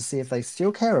customers to see if they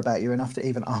still care about you enough to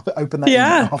even open that email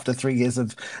Yeah. after 3 years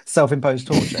of self-imposed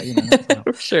torture? That's how.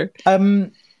 Sure.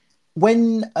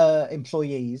 When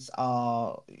employees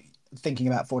are thinking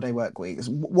about 4-day work weeks,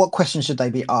 what questions should they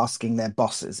be asking their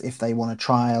bosses if they want a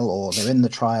trial or they're in the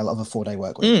trial of a 4-day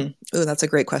work week? Oh, that's a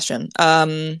great question.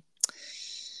 I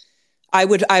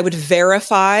would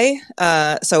verify.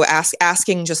 So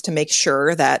asking just to make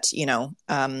sure that,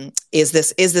 is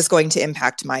this going to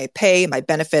impact my pay, my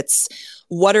benefits?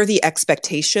 What are the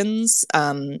expectations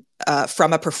from a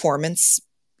performance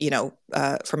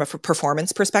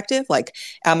perspective? Like,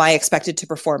 am I expected to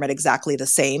perform at exactly the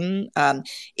same?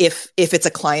 If it's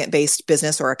a client-based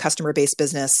business or a customer-based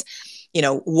business,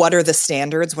 what are the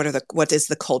standards? What is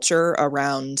the culture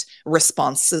around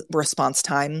response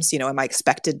times? Am I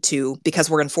expected to, because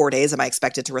we're in 4 days, am I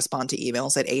expected to respond to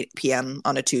emails at 8 p.m.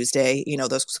 on a Tuesday?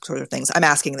 Those sort of things. I'm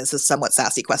asking this as somewhat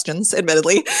sassy questions,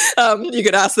 admittedly. You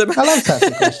could ask them. I love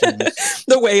sassy questions.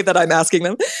 The way that I'm asking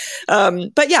them.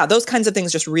 But yeah, those kinds of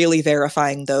things, just really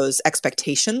verifying those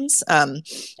expectations. And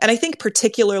I think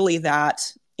particularly that,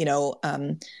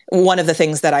 one of the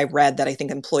things that I read that I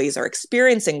think employees are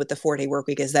experiencing with the 4-day work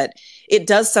week is that it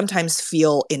does sometimes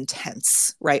feel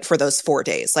intense, right? For those 4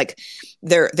 days, like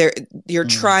you're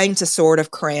trying to sort of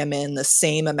cram in the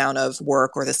same amount of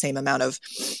work or the same amount of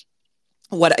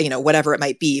whatever it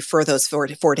might be for those 4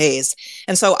 days.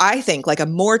 And so I think like a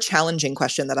more challenging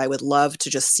question that I would love to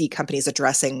just see companies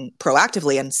addressing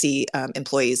proactively and see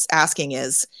employees asking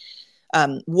is,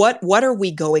 what are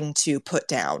we going to put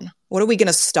down? What are we going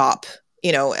to stop?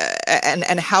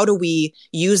 And how do we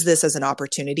use this as an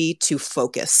opportunity to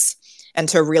focus and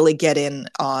to really get in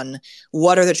on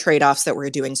what are the trade-offs that we're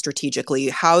doing strategically?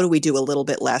 How do we do a little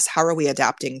bit less? How are we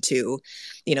adapting to,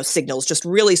 signals? Just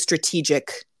really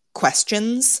strategic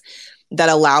questions that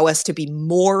allow us to be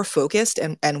more focused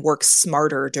and work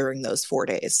smarter during those 4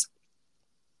 days.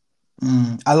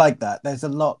 I like that. There's a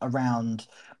lot around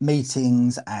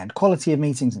meetings and quality of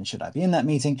meetings and should I be in that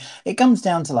meeting? It comes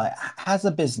down to like, has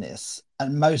a business,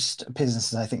 and most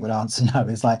businesses I think would answer no,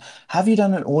 is like, have you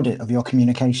done an audit of your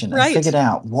communication and Right. figured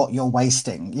out what you're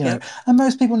wasting? Yep. And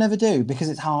most people never do because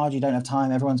it's hard, you don't have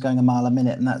time, everyone's going a mile a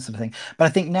minute and that sort of thing. But I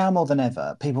think now more than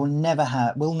ever, people will never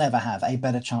have a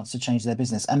better chance to change their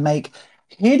business and make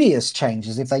hideous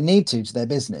changes if they need to their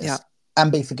business. Yeah.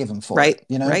 and be forgiven for Right. it.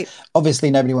 You know, Right. obviously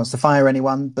nobody wants to fire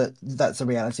anyone, but that's the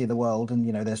reality of the world. And,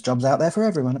 you know, there's jobs out there for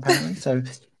everyone, apparently. So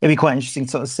it'd be quite interesting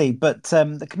to sort of see. But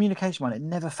the communication one, it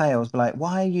never fails. But like,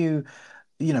 why are you,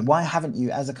 you know, why haven't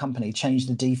you as a company changed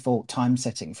the default time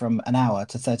setting from an hour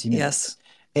to 30 Yes. minutes?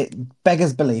 It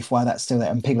beggars belief why that's still there.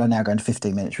 And people are now going to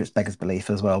 15 minutes, which beggars belief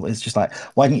as well. It's just like,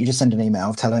 why didn't you just send an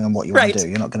email telling them what you want to Right. do?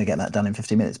 You're not going to get that done in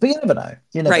 15 minutes. But you never know.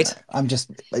 You never know.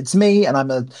 Right. It's me, and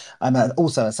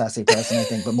also a sassy person, I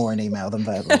think, but more in email than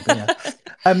verbally. But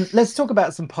yeah. Let's talk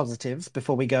about some positives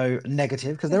before we go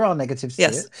negative, because there are negatives to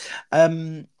Yes. it.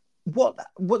 Um,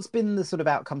 what's been the sort of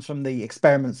outcomes from the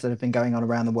experiments that have been going on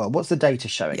around the world? What's the data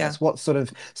showing Yeah. us? What sort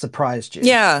of surprised you?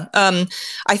 Yeah,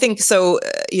 I think so.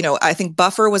 I think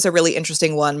Buffer was a really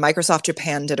interesting one. Microsoft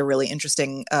Japan did a really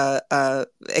interesting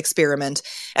experiment,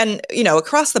 and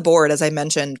across the board, as I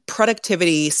mentioned,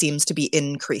 productivity seems to be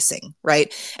increasing,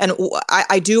 right? And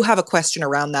I do have a question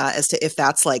around that as to if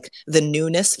that's like the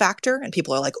newness factor, and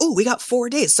people are like, "Oh, we got 4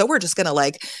 days, so we're just gonna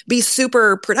like be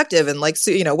super productive and like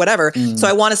whatever." So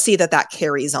I want to see that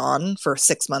carries on for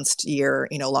 6 months to a year,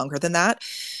 longer than that.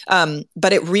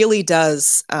 But it really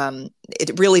does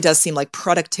seem like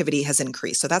productivity has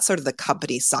increased. So that's sort of the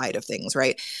company side of things,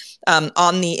 right?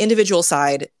 On the individual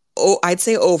side, I'd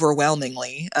say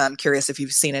overwhelmingly. I'm curious if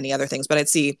you've seen any other things, but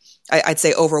I'd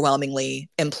say overwhelmingly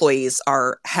employees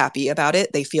are happy about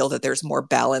it. They feel that there's more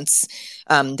balance.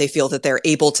 They feel that they're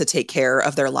able to take care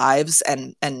of their lives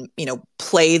and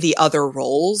play the other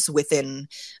roles within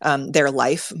their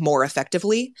life more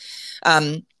effectively.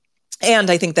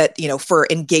 And I think that, for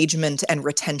engagement and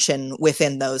retention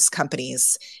within those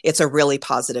companies, it's a really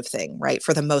positive thing, right?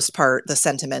 For the most part, the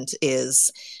sentiment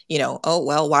is, oh,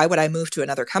 well, why would I move to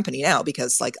another company now?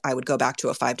 Because like I would go back to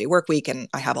a 5-day work week and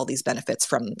I have all these benefits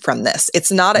from this.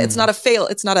 It's not a fail.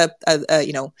 It's not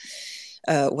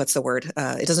what's the word?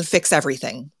 It doesn't fix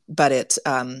everything, but it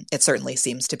certainly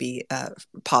seems to be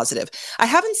positive. I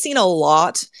haven't seen a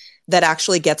lot that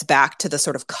actually gets back to the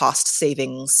sort of cost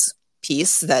savings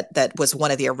piece that was one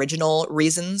of the original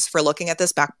reasons for looking at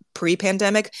this back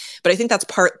pre-pandemic. But I think that's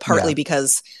partly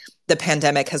because the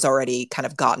pandemic has already kind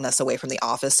of gotten us away from the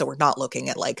office. So we're not looking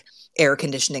at like air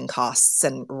conditioning costs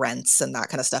and rents and that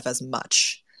kind of stuff as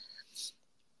much.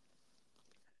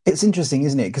 It's interesting,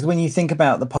 isn't it? Because when you think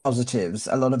about the positives,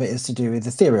 a lot of it is to do with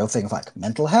ethereal things like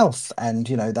mental health. And,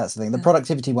 that's the thing. The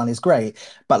productivity one is great.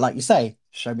 But like you say,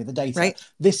 show me the data. Right.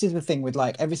 This is the thing with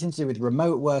like everything to do with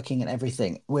remote working and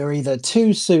everything. We're either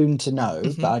too soon to know,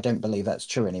 but I don't believe that's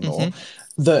true anymore,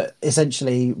 that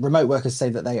essentially remote workers say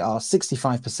that they are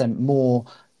 65% more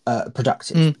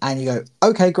productive. And you go,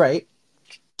 okay, great.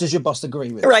 Does your boss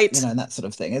agree with right. that? And that sort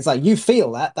of thing. It's like you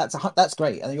feel that's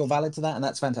great, and you're valid to that, and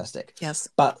that's fantastic. Yes.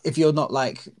 But if you're not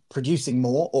like producing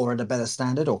more or at a better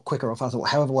standard or quicker or faster or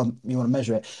however you want to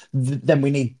measure it, then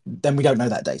we don't know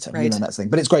that data. Right. That's the thing.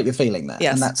 But it's great you're feeling that,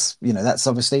 yes. and that's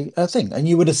obviously a thing, and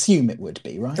you would assume it would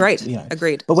be, right? Right.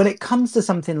 Agreed. But when it comes to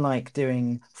something like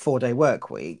doing 4-day work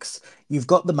weeks, you've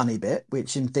got the money bit,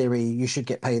 which in theory you should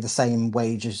get paid the same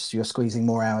wage as you're squeezing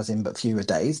more hours in, but fewer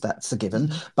days. That's a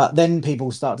given. But then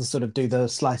people start to sort of do the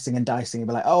slicing and dicing and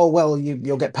be like, oh, well,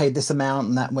 you'll get paid this amount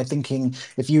and that. And we're thinking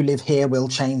if you live here, we'll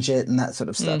change it and that sort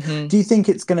of stuff. Do you think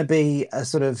it's going to be a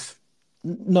sort of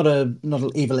not an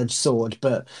evil-edged sword,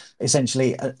 but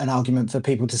essentially an argument for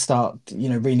people to start,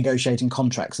 renegotiating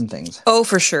contracts and things? Oh,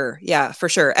 for sure. Yeah, for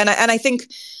sure. And I think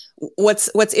what's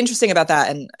interesting about that,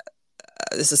 and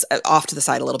this is off to the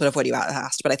side a little bit of what you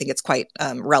asked, but I think it's quite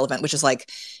relevant, which is like,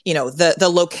 the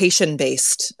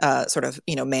location-based sort of,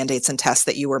 mandates and tests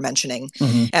that you were mentioning.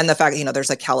 And the fact that, there's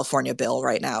a California bill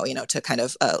right now, to kind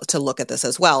of to look at this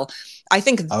as well. I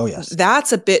think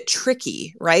that's a bit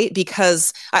tricky, right?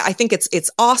 Because I think it's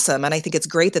awesome. And I think it's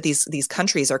great that these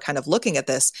countries are kind of looking at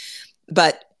this,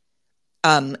 but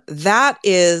that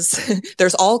is,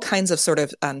 there's all kinds of sort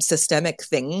of systemic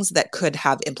things that could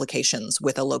have implications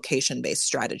with a location-based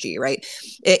strategy, right?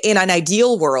 In an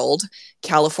ideal world,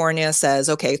 California says,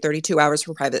 okay, 32 hours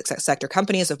for private sector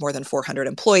companies of more than 400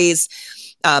 employees.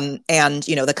 And,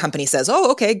 the company says,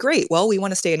 oh, okay, great. Well, we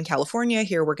want to stay in California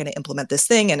here. We're going to implement this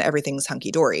thing and everything's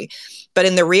hunky-dory. But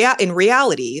in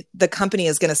reality, the company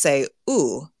is going to say,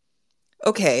 ooh,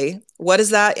 okay, what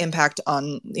is that impact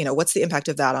on, what's the impact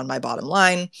of that on my bottom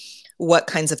line? What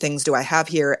kinds of things do I have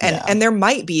here? And there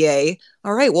might be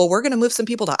all right, well, we're going to move some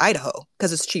people to Idaho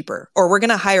because it's cheaper, or we're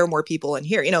going to hire more people in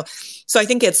here, So I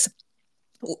think it's,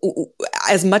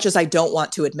 as much as I don't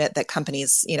want to admit that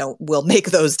companies, will make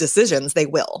those decisions, they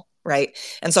will, right?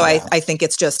 And so I think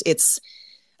it's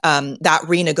that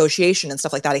renegotiation and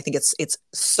stuff like that, I think it's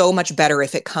so much better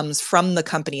if it comes from the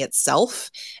company itself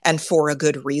and for a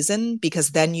good reason, because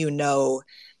then you know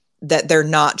that they're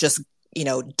not just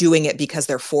doing it because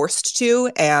they're forced to,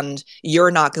 and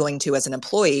you're not going to, as an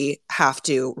employee, have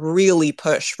to really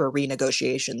push for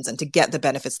renegotiations and to get the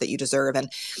benefits that you deserve,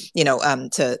 and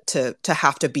to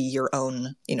have to be your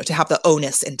own, to have the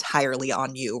onus entirely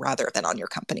on you rather than on your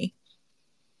company.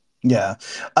 Yeah.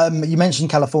 You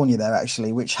mentioned California there,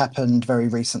 actually, which happened very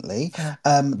recently.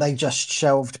 Yeah. They just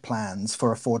shelved plans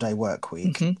for a 4-day work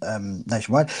week Mm-hmm.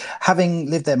 nationwide.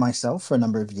 Having lived there myself for a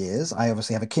number of years, I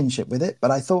obviously have a kinship with it, but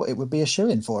I thought it would be a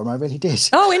shoo-in for them. I really did.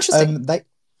 Oh, interesting.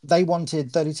 They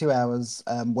wanted 32 hours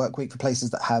work week for places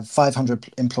that have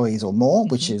 500 employees or more,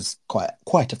 which Mm-hmm. is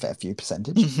quite a fair few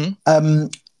percentage. Mm-hmm.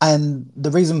 And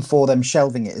the reason for them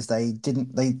shelving it is they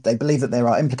believe that there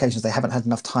are implications they haven't had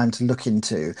enough time to look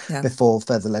into Yeah. before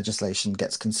further legislation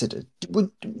gets considered.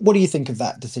 What do you think of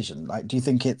that decision? Like, do you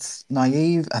think it's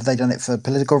naive? Have they done it for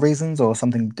political reasons or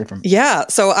something different? Yeah,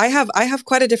 so I have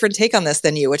quite a different take on this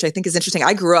than you, which I think is interesting.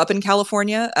 I grew up in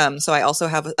California, so I also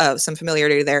have some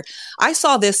familiarity there. I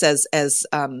saw this as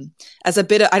a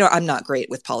bit of, I'm not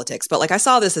great with politics, but like I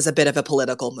saw this as a bit of a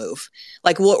political move.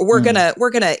 Like we're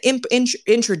gonna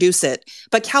introduce it,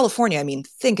 but California, I mean,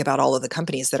 think about all of the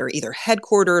companies that are either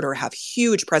headquartered or have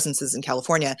huge presences in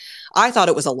California. I thought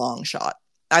it was a long shot.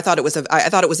 I thought it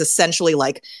was essentially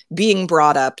like being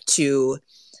brought up to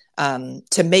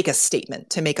make a statement,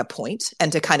 to make a point,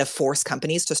 and to kind of force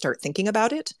companies to start thinking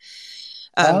about it.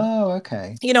 Oh,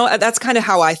 okay. That's kind of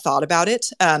how I thought about it.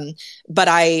 But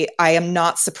I am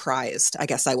not surprised, I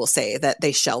guess I will say, that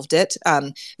they shelved it.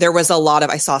 There was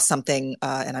I saw something,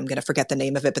 and I'm going to forget the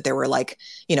name of it, but there were like,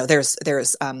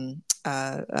 there's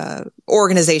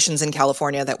organizations in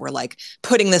California that were like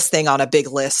putting this thing on a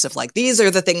big list of like, these are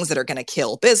the things that are going to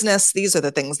kill business. These are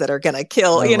the things that are going to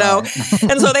kill, Oh, right.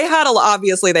 and so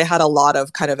obviously they had a lot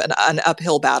of kind of an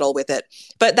uphill battle with it.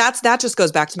 But that just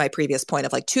goes back to my previous point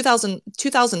of like 2,000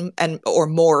 and or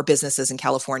more businesses in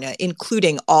California,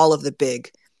 including all of the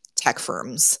big tech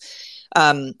firms.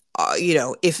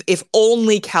 If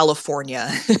only California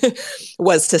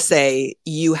was to say,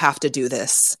 you have to do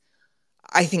this,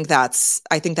 I think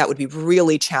that would be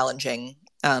really challenging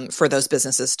for those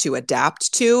businesses to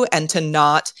adapt to, and to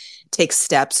not take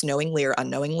steps knowingly or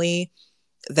unknowingly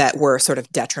that were sort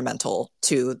of detrimental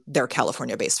to their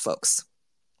California-based folks.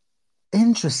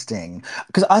 Interesting,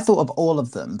 because I thought of all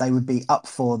of them, they would be up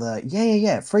for the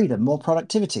freedom, more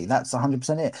productivity. That's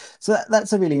 100% it. So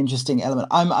that's a really interesting element.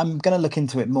 I'm going to look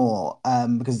into it more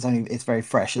because it's very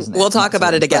fresh, isn't We'll it, from talk that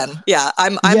about sort it of. But again. Yeah,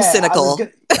 I'm yeah, cynical.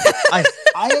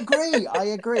 I agree. I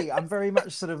agree. I'm very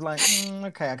much sort of like,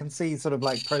 okay, I can see sort of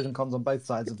like pros and cons on both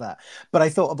sides of that. But I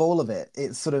thought of all of it.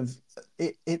 It's sort of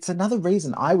it's another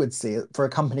reason I would see it for a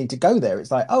company to go there.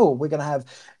 It's like, oh, we're going to have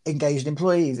engaged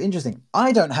employees. Interesting.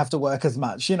 I don't have to work as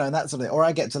much, and that sort of, or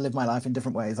I get to live my life in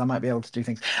different ways. I might be able to do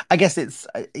things. I guess it's,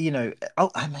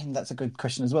 oh, I mean, that's a good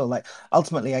question as well. Like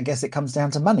ultimately, I guess it comes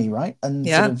down to money, right? And sort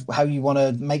Yeah. of how you want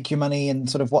to make your money and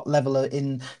sort of what level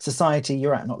in society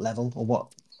you're at, not level or what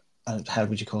how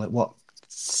would you call it? What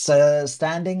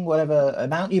standing, whatever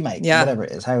amount you make, Yeah. whatever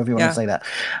it is, however you want to Yeah. say that,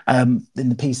 in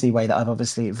the PC way that I've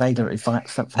obviously vaguely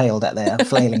failed at there,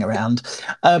 flailing around.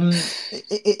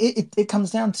 It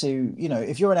comes down to,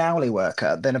 if you're an hourly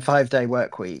worker, then a 5-day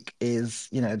work week is,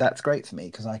 that's great for me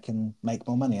because I can make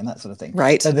more money and that sort of thing.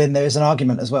 Right. But then there's an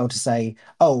argument as well to say,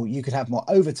 oh, you could have more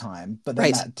overtime, but then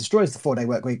Right. that destroys the 4-day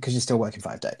work week because you're still working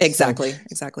 5 days. So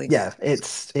Exactly. yeah,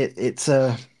 it's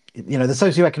a the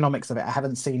socioeconomics of it. I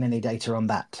haven't seen any data on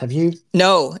that. Have you?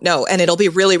 No. And it'll be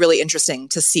really, really interesting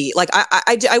to see. Like,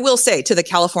 I will say, to the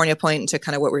California point and to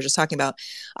kind of what we were just talking about,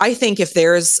 I think if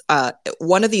there's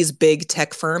one of these big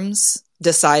tech firms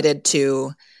decided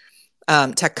to,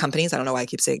 tech companies, I don't know why I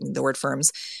keep saying the word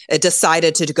firms, it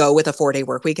decided to go with a 4-day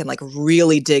work week and like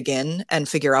really dig in and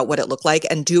figure out what it looked like,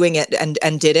 and doing it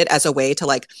and did it as a way to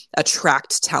like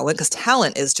attract talent, because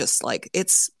talent is just like,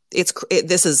 this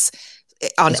is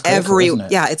on It's critical, isn't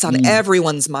it? it's on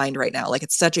everyone's mind right now. Like,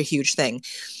 it's such a huge thing.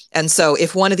 And so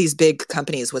if one of these big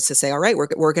companies was to say, all right,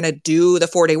 we're going to do the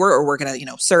 4-day work, or we're going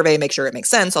to, survey, make sure it makes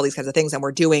sense, all these kinds of things, and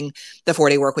we're doing the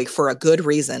 4-day work week for a good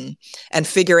reason, and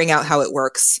figuring out how it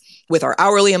works with our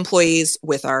hourly employees,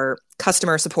 with our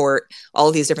customer support, all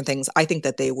of these different things, I think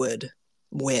that they would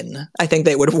win. I think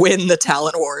they would win the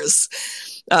talent wars.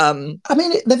 I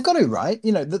mean, they've got to, right?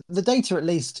 You know, the data at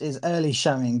least is early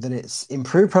showing that it's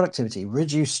improved productivity,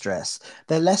 reduced stress.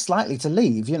 They're less likely to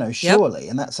leave, you know, Yep. surely,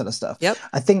 and that sort of stuff. Yep.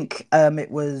 I think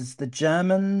it was the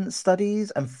German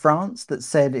studies and France that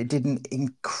said it didn't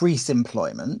increase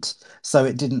employment, so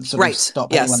it didn't sort of Right.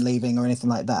 stop Yes. anyone leaving or anything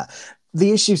like that.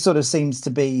 The issue sort of seems to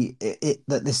be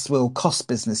that this will cost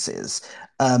businesses.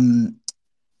 Um,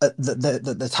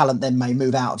 the talent then may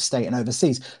move out of state and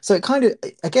overseas. So it kind of,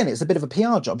 again, it's a bit of a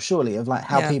PR job, surely, of like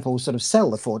how Yeah. people sort of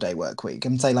sell the 4 day work week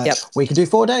and say like, Yep. we can do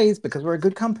 4 days because we're a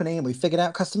good company and we figured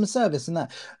out customer service and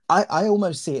that. I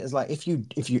almost see it as like if you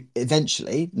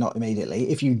eventually, not immediately,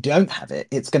 if you don't have it,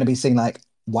 it's going to be seen like,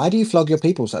 why do you flog your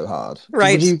people so hard?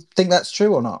 Right. Would you think that's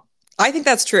true or not? I think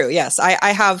that's true. Yes,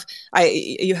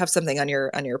 you have something on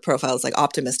your profiles like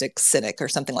optimistic cynic or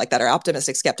something like that, or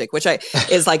optimistic skeptic, which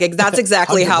is like that's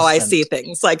exactly how I 100%. see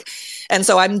things. Like, and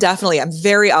so I'm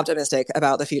very optimistic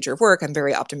about the future of work. I'm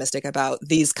very optimistic about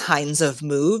these kinds of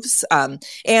moves,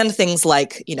 and things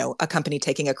like, you know, a company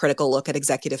taking a critical look at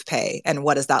executive pay and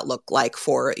what does that look like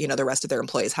for, you know, the rest of their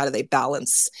employees. How do they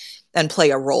balance and play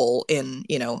a role in,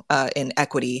 you know, in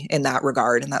equity in that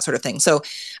regard and that sort of thing. So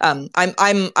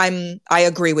I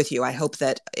agree with you. I hope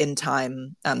that in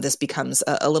time this becomes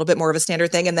a little bit more of a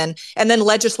standard thing, and then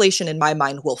legislation in my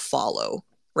mind will follow.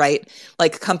 Right,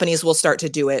 like companies will start to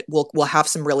do it. We'll have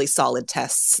some really solid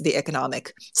tests. The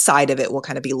economic side of it will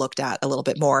kind of be looked at a little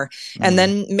bit more, and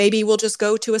then maybe we'll just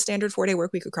go to a standard 4 day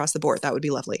work week across the board. That would be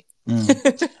lovely.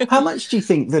 How much do you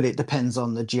think that it depends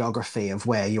on the geography of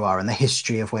where you are and the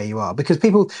history of where you are? Because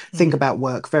people think about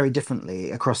work very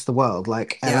differently across the world.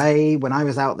 Like LA, when I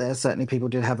was out there, certainly people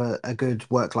did have a good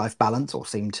work-life balance, or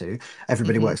seem to.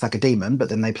 Everybody works like a demon, but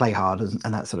then they play hard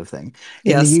and that sort of thing.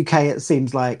 In Yes. the UK, it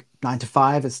seems like 9 to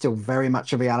 5 is still very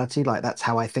much a reality. Like that's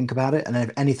how I think about it. And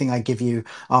if anything I give you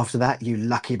after that, you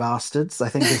lucky bastards, I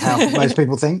think is how most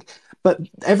people think. But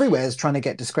everywhere is trying to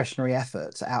get discretionary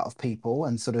efforts out of people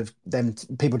and sort of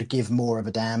people to give more of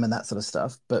a damn and that sort of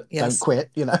stuff. But Yes. don't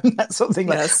quit, you know, that sort of thing.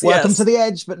 Like Yes, work them yes. to the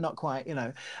edge, but not quite, you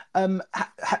know.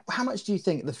 How much do you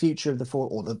think the future of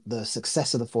the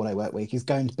success of the 4 day work week is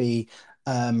going to be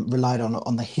relied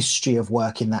on the history of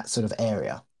work in that sort of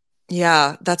area?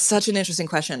 Yeah, that's such an interesting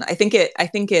question. I think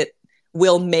it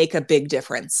will make a big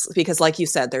difference because, like you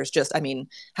said, there's just, I mean,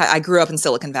 I grew up in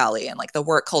Silicon Valley, and like the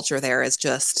work culture there is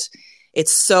just,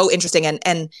 it's so interesting,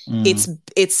 and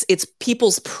it's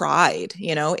people's pride,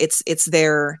 you know, it's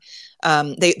their,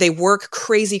 they work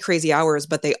crazy hours,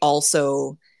 but they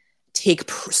also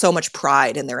take so much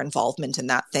pride in their involvement in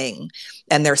that thing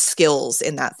and their skills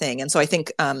in that thing. And so I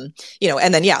think, you know,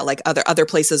 and then, yeah, like other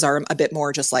places are a bit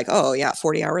more just like, oh yeah,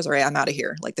 40 hours. All right, I'm out of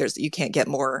here. Like you can't get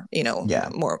more, you know,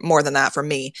 more than that from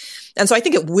me. And so I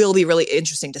think it will be really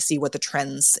interesting to see what the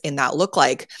trends in that look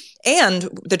like, and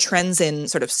the trends in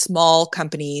sort of small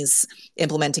companies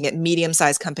implementing it,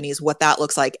 medium-sized companies, what that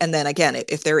looks like. And then again,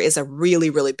 if there is a really,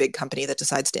 really big company that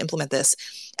decides to implement this,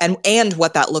 and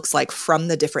what that looks like from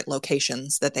the different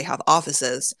locations that they have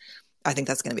offices, I think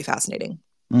that's going to be fascinating.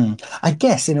 I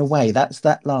guess in a way, that's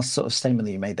that last sort of statement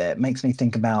that you made there. It makes me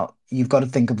think about, you've got to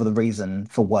think of the reason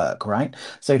for work, right?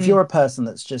 So if you're a person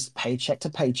that's just paycheck to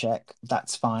paycheck,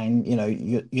 that's fine. You know,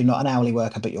 you're not an hourly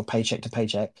worker, but you're paycheck to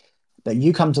paycheck. But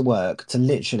you come to work to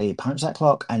literally punch that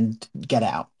clock and get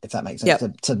out, if that makes sense,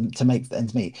 Yep. to make the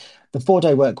ends meet. The 4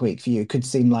 day work week for you could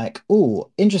seem like,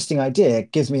 oh, interesting idea,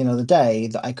 gives me another day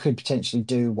that I could potentially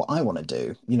do what I want to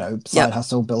do, you know, side Yep.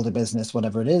 hustle, build a business,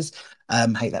 whatever it is.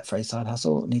 Hate that phrase, side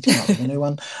hustle, need to come up with a new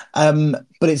one.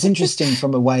 But it's interesting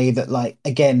from a way that, like,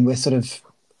 again,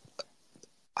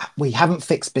 we haven't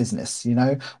fixed business, you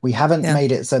know, we haven't Yeah.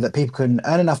 made it so that people can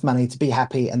earn enough money to be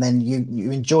happy, and then you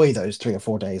enjoy those 3 or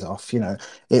 4 days off. You know,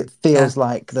 it feels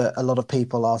like that a lot of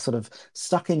people are sort of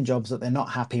stuck in jobs that they're not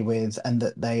happy with, and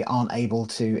that they aren't able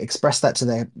to express that to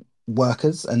their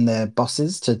workers and their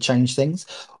bosses to change things,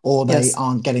 or they Yes.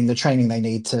 aren't getting the training they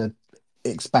need to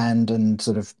expand and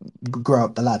sort of grow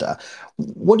up the ladder.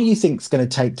 What do you think is going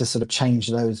to take to sort of change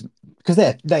those?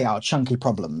 Because they are chunky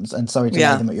problems, and sorry to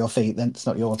lay them at your feet, then it's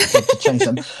not your job to change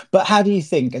them. But how do you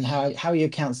think, and how are you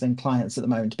counseling clients at the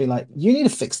moment to be like, you need to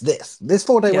fix this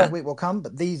 4 day work week will come,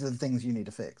 but these are the things you need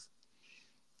to fix?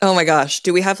 Oh my gosh,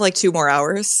 do we have like 2 more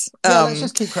hours? Yeah, let's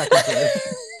just keep cracking through.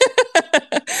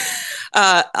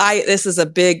 This is a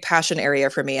big passion area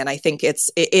for me, and I think it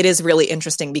is really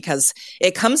interesting because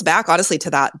it comes back honestly to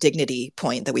that dignity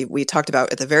point that we talked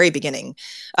about at the very beginning.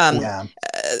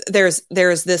 There's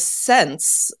this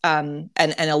sense, and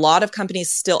a lot of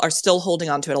companies are still holding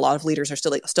on to it. A lot of leaders are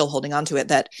still holding on to it,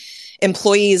 that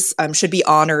employees should be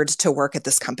honored to work at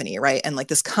this company, right? And like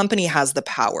this company has the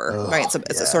power, right?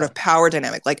 It's a sort of power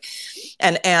dynamic, like,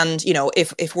 and you know,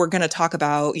 if we're going to talk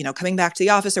about, you know, coming back to the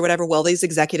office or whatever, well, these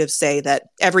executives say that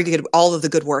all of the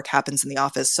good work happens in the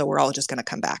office, so we're all just going to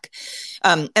come back.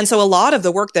 And so a lot of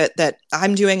the work that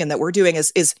I'm doing and that we're doing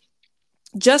is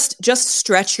just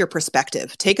stretch your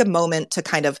perspective. Take a moment to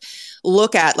kind of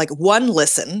look at, like,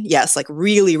 listen. Yes, like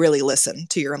really, really listen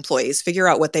to your employees, figure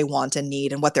out what they want and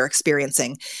need and what they're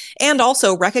experiencing. And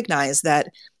also recognize that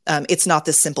it's not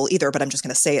this simple either, but I'm just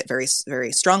going to say it very,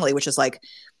 very strongly, which is like,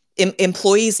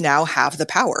 employees now have the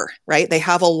power, right? They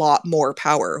have a lot more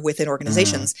power within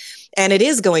organizations. And it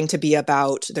is going to be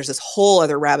about, there's this whole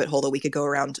other rabbit hole that we could go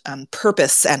around,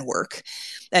 purpose and work,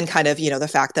 and kind of, you know, the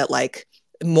fact that like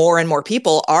more and more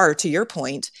people are, to your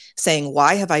point, saying,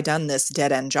 why have I done this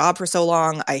dead end job for so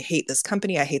long? I hate this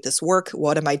company. I hate this work.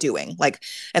 What am I doing? Like,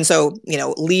 and so, you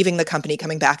know, leaving the company,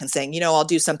 coming back and saying, you know, I'll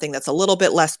do something that's a little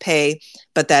bit less pay,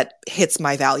 but that hits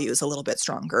my values a little bit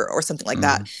stronger, or something like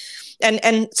that.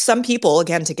 And some people,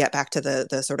 again, to get back to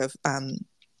the sort of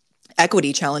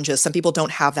equity challenges, some people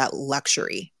don't have that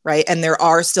luxury, right? And there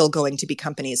are still going to be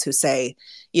companies who say,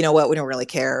 you know what, we don't really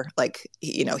care. Like,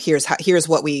 you know, here's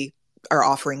what we are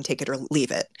offering, take it or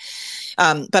leave it.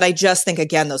 But I just think,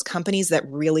 again, those companies that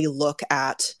really look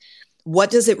at what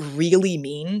does it really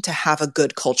mean to have a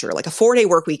good culture? Like a 4-day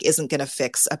work week isn't going to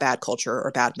fix a bad culture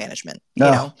or bad management. No,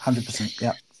 you know? 100%.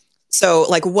 Yeah. So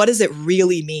like, what does it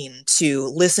really mean to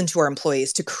listen to our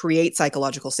employees, to create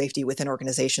psychological safety within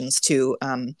organizations, to,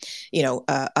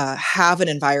 have an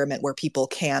environment where people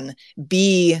can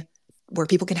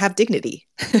have dignity?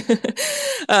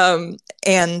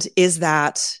 And is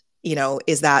that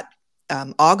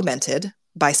augmented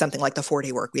by something like the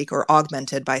 4-day work week, or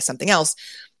augmented by something else?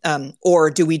 Or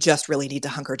do we just really need to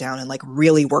hunker down and like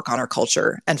really work on our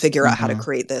culture and figure out how to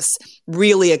create this,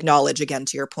 really acknowledge, again,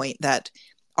 to your point, that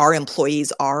our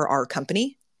employees are our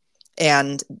company,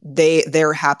 and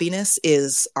their happiness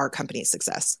is our company's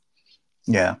success.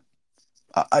 Yeah.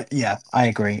 I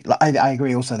agree. I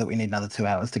agree also that we need another 2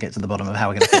 hours to get to the bottom of how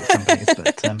we're going to fix companies.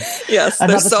 But yes,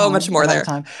 there's so much more there.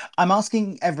 I'm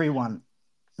asking everyone.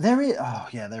 There is.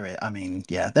 I mean,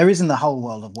 there is in the whole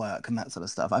world of work and that sort of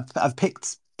stuff. I've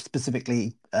picked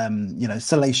specifically,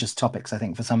 salacious topics, I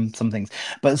think, for some things,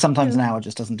 but sometimes an hour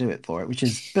just doesn't do it for it, which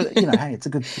is, but hey, it's a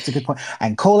good point.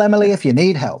 And call Emily if you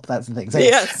need help. That's the thing. So,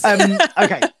 yes.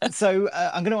 Okay. So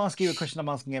I'm going to ask you a question I'm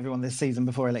asking everyone this season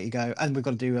before I let you go, and we've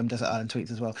got to do Desert Island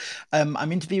Tweets as well.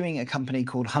 I'm interviewing a company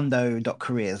called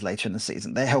Hundo.careers later in the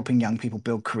season. They're helping young people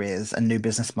build careers and new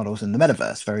business models in the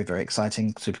metaverse. Very, very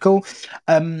exciting, super cool.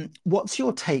 What's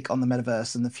your take on the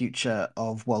metaverse and the future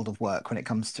of world of work when it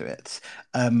comes to it?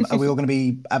 Are we all going to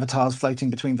be avatars floating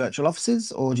between virtual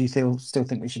offices, or do you still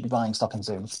think we should be buying stock in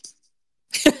Zoom?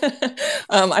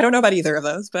 I don't know about either of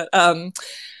those, but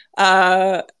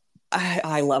I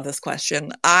love this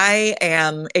question.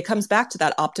 It comes back to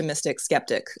that optimistic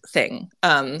skeptic thing.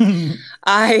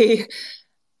 I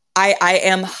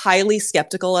am highly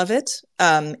skeptical of it,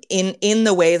 in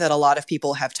the way that a lot of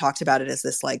people have talked about it as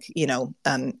this, like,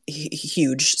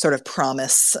 huge sort of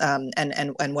promise,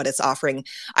 and what it's offering.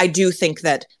 I do think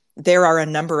that there are a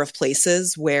number of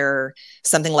places where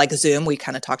something like Zoom, we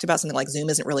kind of talked about, something like Zoom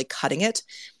isn't really cutting it.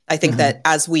 I think that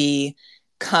as we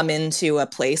come into a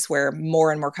place where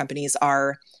more and more companies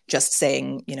are just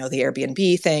saying, the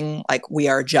Airbnb thing, like, we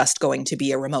are just going to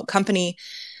be a remote company,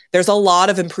 there's a lot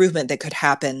of improvement that could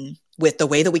happen with the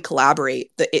way that we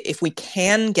collaborate. If we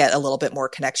can get a little bit more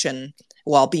connection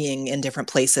while being in different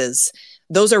places,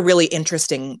 those are really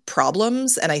interesting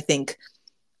problems. And I think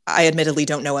I admittedly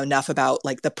don't know enough about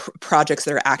like the projects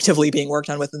that are actively being worked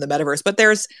on within the metaverse, but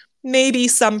there's maybe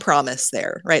some promise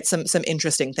there, right? Some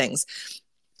interesting things.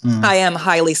 I am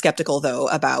highly skeptical, though,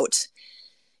 about,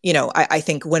 I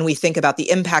think when we think about the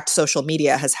impact social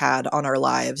media has had on our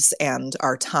lives and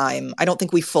our time, I don't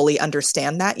think we fully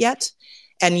understand that yet.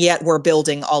 And yet we're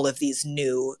building all of these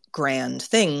new grand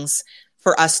things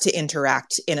for us to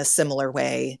interact in a similar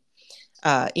way,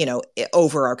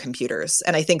 over our computers.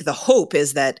 And I think the hope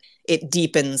is that it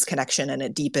deepens connection and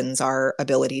it deepens our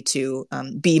ability to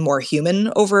be more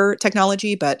human over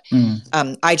technology. But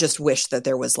I just wish that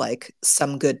there was like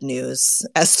some good news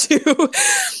as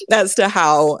to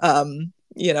how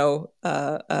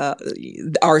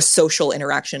our social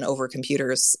interaction over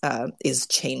computers is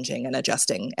changing and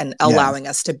adjusting and allowing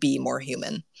us to be more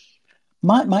human.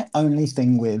 My only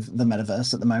thing with the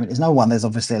metaverse at the moment is, no one, there's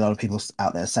obviously a lot of people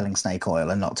out there selling snake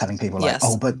oil and not telling people like, Yes.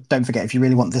 oh, but don't forget, if you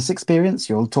really want this experience,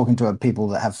 you're talking to people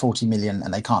that have 40 million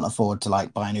and they can't afford to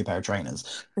like buy a new pair of trainers.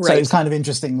 So it's Right. kind of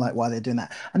interesting like why they're doing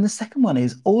that. And the second one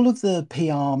is all of the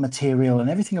PR material and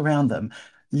everything around them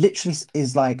literally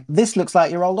is like, this looks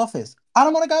like your old office. I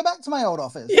don't want to go back to my old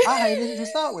office. I hated it to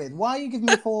start with. Why are you giving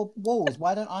me four walls?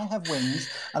 Why don't I have wings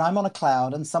and I'm on a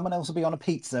cloud and someone else will be on a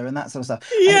pizza and that sort of stuff?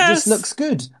 And it just Yes. looks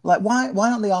good. Like, why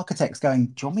aren't the architects going,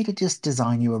 do you want me to just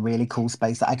design you a really cool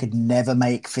space that I could never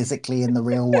make physically in the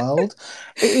real world?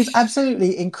 It is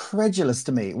absolutely incredulous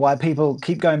to me why people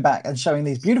keep going back and showing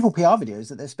these beautiful PR videos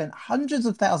that they've spent hundreds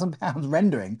of £1,000s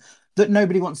rendering that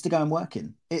nobody wants to go and work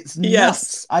in. It's Yes.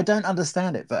 nuts. I don't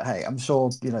understand it, but hey, I'm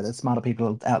sure, there's smarter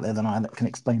people out there than I that can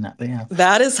explain that. But yeah.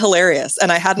 That is hilarious.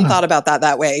 And I hadn't thought about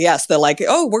that way. Yes. They're like,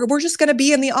 oh, we're just going to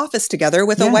be in the office together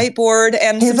with a Yeah. whiteboard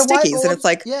and Here's some a stickies. And whiteboard. it's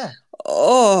like, Yeah.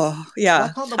 oh, Why yeah.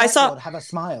 can't the I saw, whiteboard have a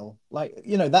smile? Like,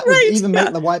 that would right. even Yeah.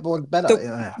 make the whiteboard better. The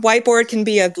Yeah. whiteboard can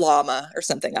be a llama or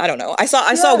something. I don't know. I saw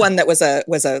Yeah. one that was a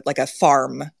like a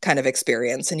farm kind of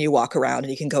experience, and you walk around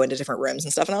and you can go into different rooms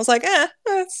and stuff. And I was like,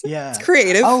 it's Yeah.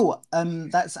 creative. Oh,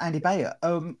 that's Andy Bayer.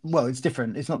 Well, it's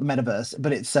different. It's not the metaverse,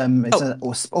 but it's Oh, an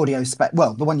audio spec.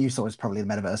 Well, the one you saw is probably the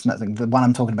metaverse. Nothing. The one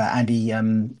I'm talking about, Andy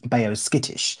Bayer's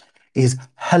Skittish, is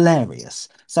hilarious.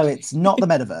 So it's not the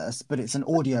metaverse, but it's an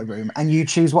audio room, and you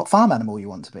choose what farm animal you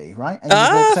want to be, right?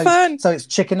 And fun. so it's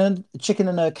chicken and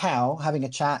a cow having a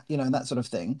chat, and that sort of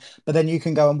thing. But then you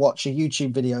can go and watch a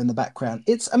YouTube video in the background.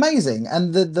 It's amazing,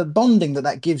 and the bonding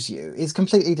that gives you is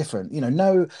completely different.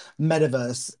 No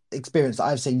metaverse experience that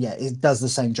I've seen yet does the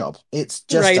same job. It's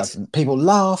just Right. doesn't. People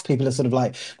laugh. People are sort of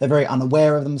like they're very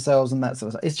unaware of themselves and that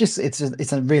sort of stuff.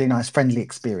 It's a really nice, friendly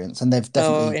experience, and they've Oh,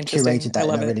 definitely interesting. curated I that in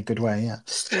love a it. really good way. Yeah.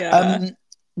 Yeah.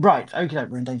 Right. Okay,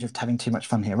 we're in danger of having too much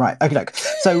fun here. Right. Okay,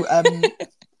 so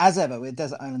as ever with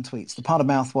Desert Island Tweets, the part of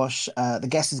Mouthwash, the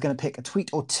guest is going to pick a tweet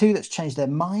or two that's changed their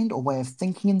mind or way of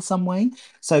thinking in some way.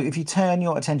 So if you turn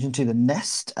your attention to the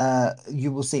nest,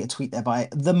 you will see a tweet there by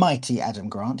the mighty Adam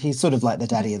Grant. He's sort of like the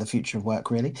daddy of the future of work,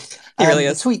 really. He really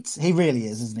The is. tweets, he really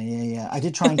is, isn't he? Yeah, yeah. I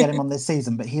did try and get him on this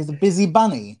season, but he's a busy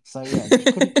bunny, so yeah,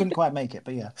 couldn't quite make it.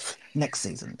 But yeah, next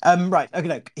season. Right. Okay,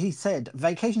 look. He said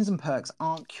vacations and perks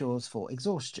aren't cures for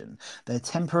exhaustion. They're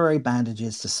temporary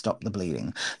bandages to stop the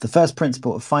bleeding. The first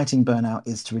principle of fighting burnout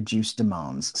is to reduce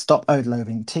demands. Stop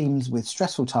overloading teams with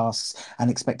stressful tasks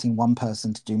and expecting one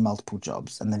person to do multiple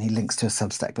jobs. And then he links to a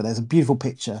Substack, but there's a beautiful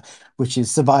picture, which is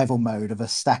survival mode of a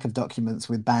stack of documents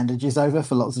with bandages over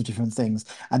for lots of different things.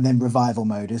 And then revival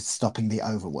mode is stopping the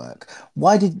overwork.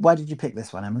 Why did you pick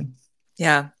this one, Emily?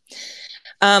 Yeah.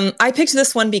 I picked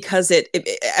this one because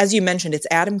as you mentioned, it's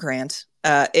Adam Grant.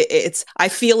 I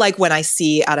feel like when I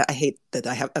see, I hate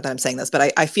that I'm saying this,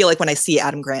 but I feel like when I see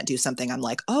Adam Grant do something, I'm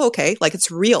like, oh, okay. Like it's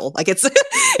real. Like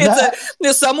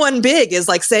someone big is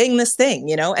like saying this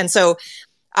thing, And so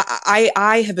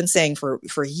I have been saying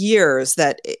for years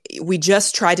that we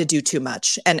just try to do too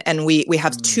much, and we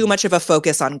have too much of a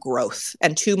focus on growth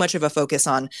and too much of a focus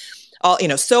on all,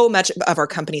 so much of our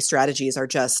company strategies are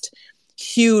just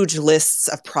huge lists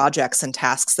of projects and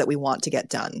tasks that we want to get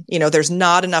done. There's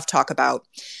not enough talk about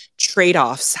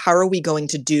trade-offs. How are we going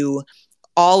to do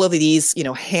all of these,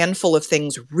 handful of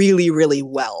things really, really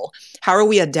well? How are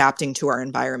we adapting to our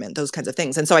environment? Those kinds of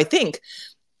things. And so I think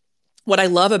what I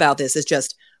love about this is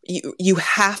just you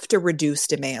have to reduce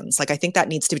demands. Like I think that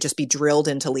needs to just be drilled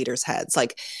into leaders' heads.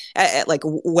 Like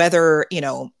whether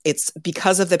it's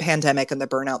because of the pandemic and the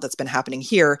burnout that's been happening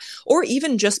here, or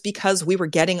even just because we were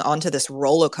getting onto this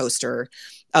roller coaster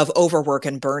of overwork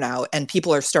and burnout, and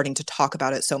people are starting to talk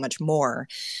about it so much more.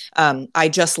 I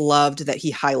just loved that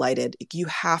he highlighted you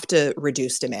have to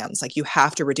reduce demands. Like you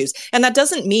have to reduce, and that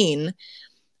doesn't mean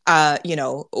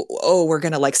we're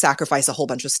going to like sacrifice a whole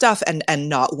bunch of stuff and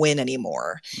not win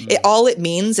anymore. All it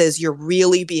means is you're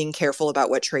really being careful about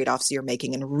what trade-offs you're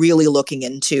making and really looking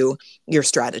into your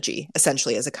strategy,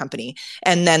 essentially, as a company.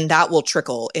 And then that will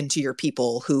trickle into your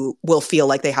people who will feel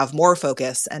like they have more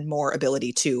focus and more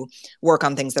ability to work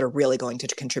on things that are really going to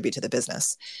contribute to the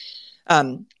business.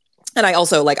 And I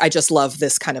also I just love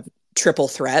this kind of triple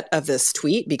threat of this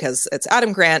tweet, because it's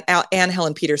Adam Grant, and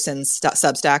Helen Peterson's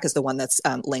Substack is the one that's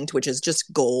linked, which is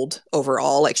just gold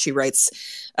overall. Like, she writes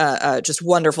just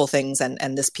wonderful things,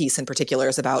 and this piece in particular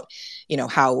is about,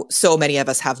 how so many of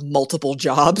us have multiple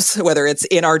jobs, whether it's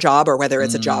in our job or whether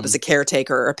it's a job as a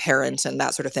caretaker or a parent and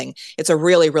that sort of thing. It's a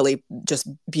really, really just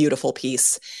beautiful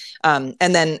piece. And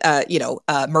then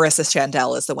Marissa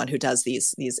Chandel is the one who does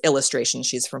these illustrations.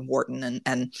 She's from Wharton,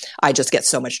 and I just get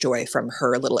so much joy from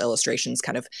her little illustrations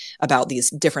kind of about these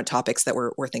different topics that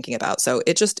we're thinking about. So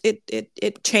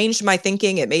it changed my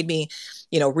thinking. It made me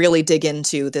really dig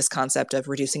into this concept of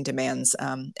reducing demands.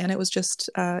 And it was just,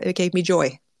 it gave me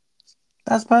joy.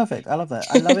 That's perfect. I love that.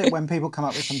 I love it when people come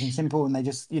up with something simple and they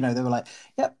just, they were like,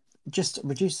 yep, just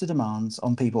reduce the demands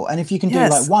on people. And if you can do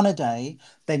like one a day,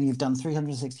 then you've done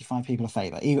 365 people a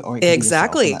favor, or it can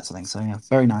exactly. be yourself and that sort of thing. So yeah,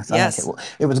 very nice. Yes. I like it. Well,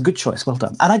 it was a good choice. Well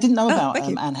done. And I didn't know about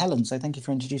Anne Helen, so thank you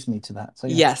for introducing me to that. So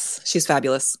yes, she's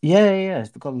fabulous. Yeah.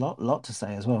 We've got a lot to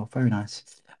say as well. Very nice.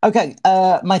 Okay,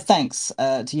 my thanks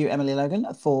to you, Emily Logan,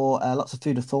 for lots of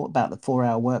food of thought about the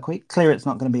 4-hour work week. Clear it's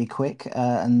not going to be quick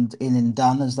and in and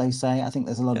done, as they say. I think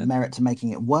there's a lot of merit to making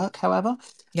it work, however.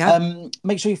 Yeah.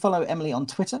 Make sure you follow Emily on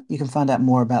Twitter. You can find out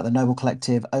more about the Noble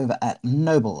Collective over at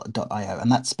noble.io,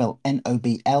 and that's spelled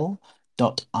NOBL.io,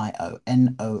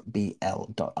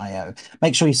 NOBL.io.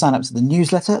 Make sure you sign up to the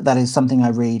newsletter. That is something I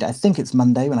read. I think it's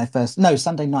Monday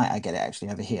Sunday night I get it actually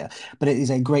over here. But it is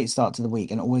a great start to the week,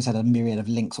 and always had a myriad of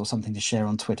links or something to share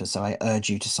on Twitter. So I urge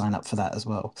you to sign up for that as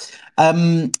well.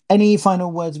 Any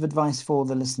final words of advice for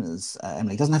the listeners,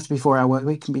 Emily? It doesn't have to be 4-hour work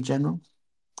week. It can be general.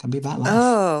 It can be about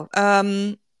life.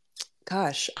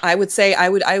 Gosh, I would say I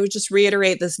would just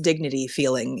reiterate this dignity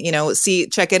feeling.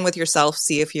 Check in with yourself,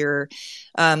 see if you're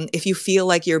if you feel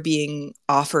like you're being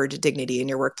offered dignity in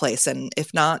your workplace, and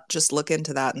if not, just look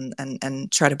into that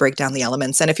and try to break down the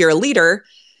elements. And if you're a leader,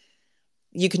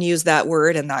 you can use that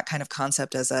word and that kind of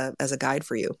concept as a guide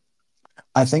for you.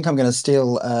 I think I'm going to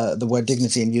steal the word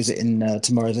dignity and use it in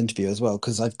tomorrow's interview as well,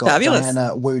 because I've got Fabulous.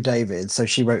 Diana Wu David. So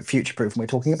she wrote Future Proof, and we're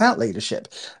talking about leadership.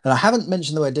 And I haven't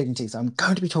mentioned the word dignity, so I'm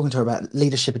going to be talking to her about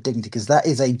leadership and dignity, because there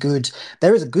is a good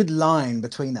line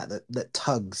between that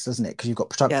tugs, doesn't it? Because you've got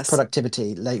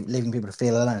productivity, leaving people to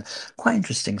feel alone. Quite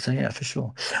interesting. So yeah, for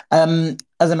sure.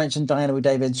 As I mentioned, Diana Wu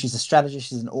David, she's a strategist,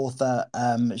 she's an author.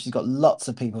 She's got lots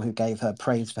of people who gave her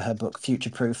praise for her book,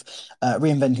 Future Proof,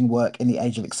 Reinventing Work in the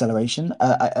Age of Acceleration.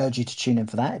 I urge you to tune in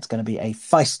for that. It's going to be a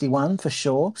feisty one for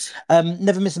sure.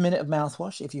 Never miss a minute of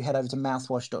Mouthwash. If you head over to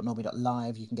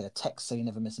mouthwash.norby.live, you can get a text so you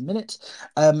never miss a minute.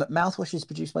 Mouthwash is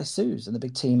produced by Suze and the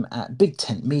big team at Big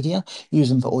Tent Media. Use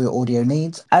them for all your audio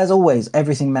needs. As always,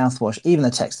 everything Mouthwash, even the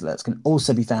text alerts, can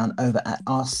also be found over at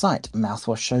our site,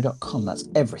 mouthwashshow.com. That's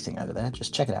everything over there.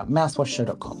 Just check it out,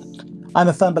 mouthwashshow.com. I'm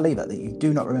a firm believer that you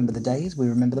do not remember the days, we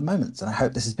remember the moments, and I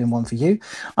hope this has been one for you.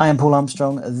 I am Paul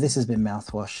Armstrong, this has been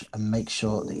Mouthwash, and make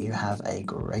sure that you have a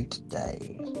great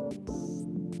day.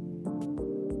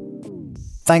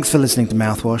 Thanks for listening to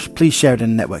Mouthwash. Please share it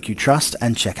in a network you trust,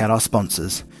 and check out our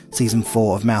sponsors. Season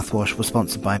 4 of Mouthwash was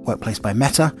sponsored by Workplace by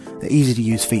Meta. The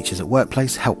easy-to-use features at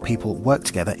Workplace help people work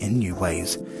together in new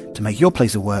ways. To make your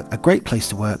place of work a great place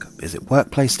to work, visit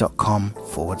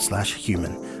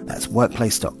workplace.com/human. That's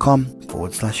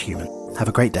workplace.com/human. Have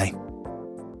a great day.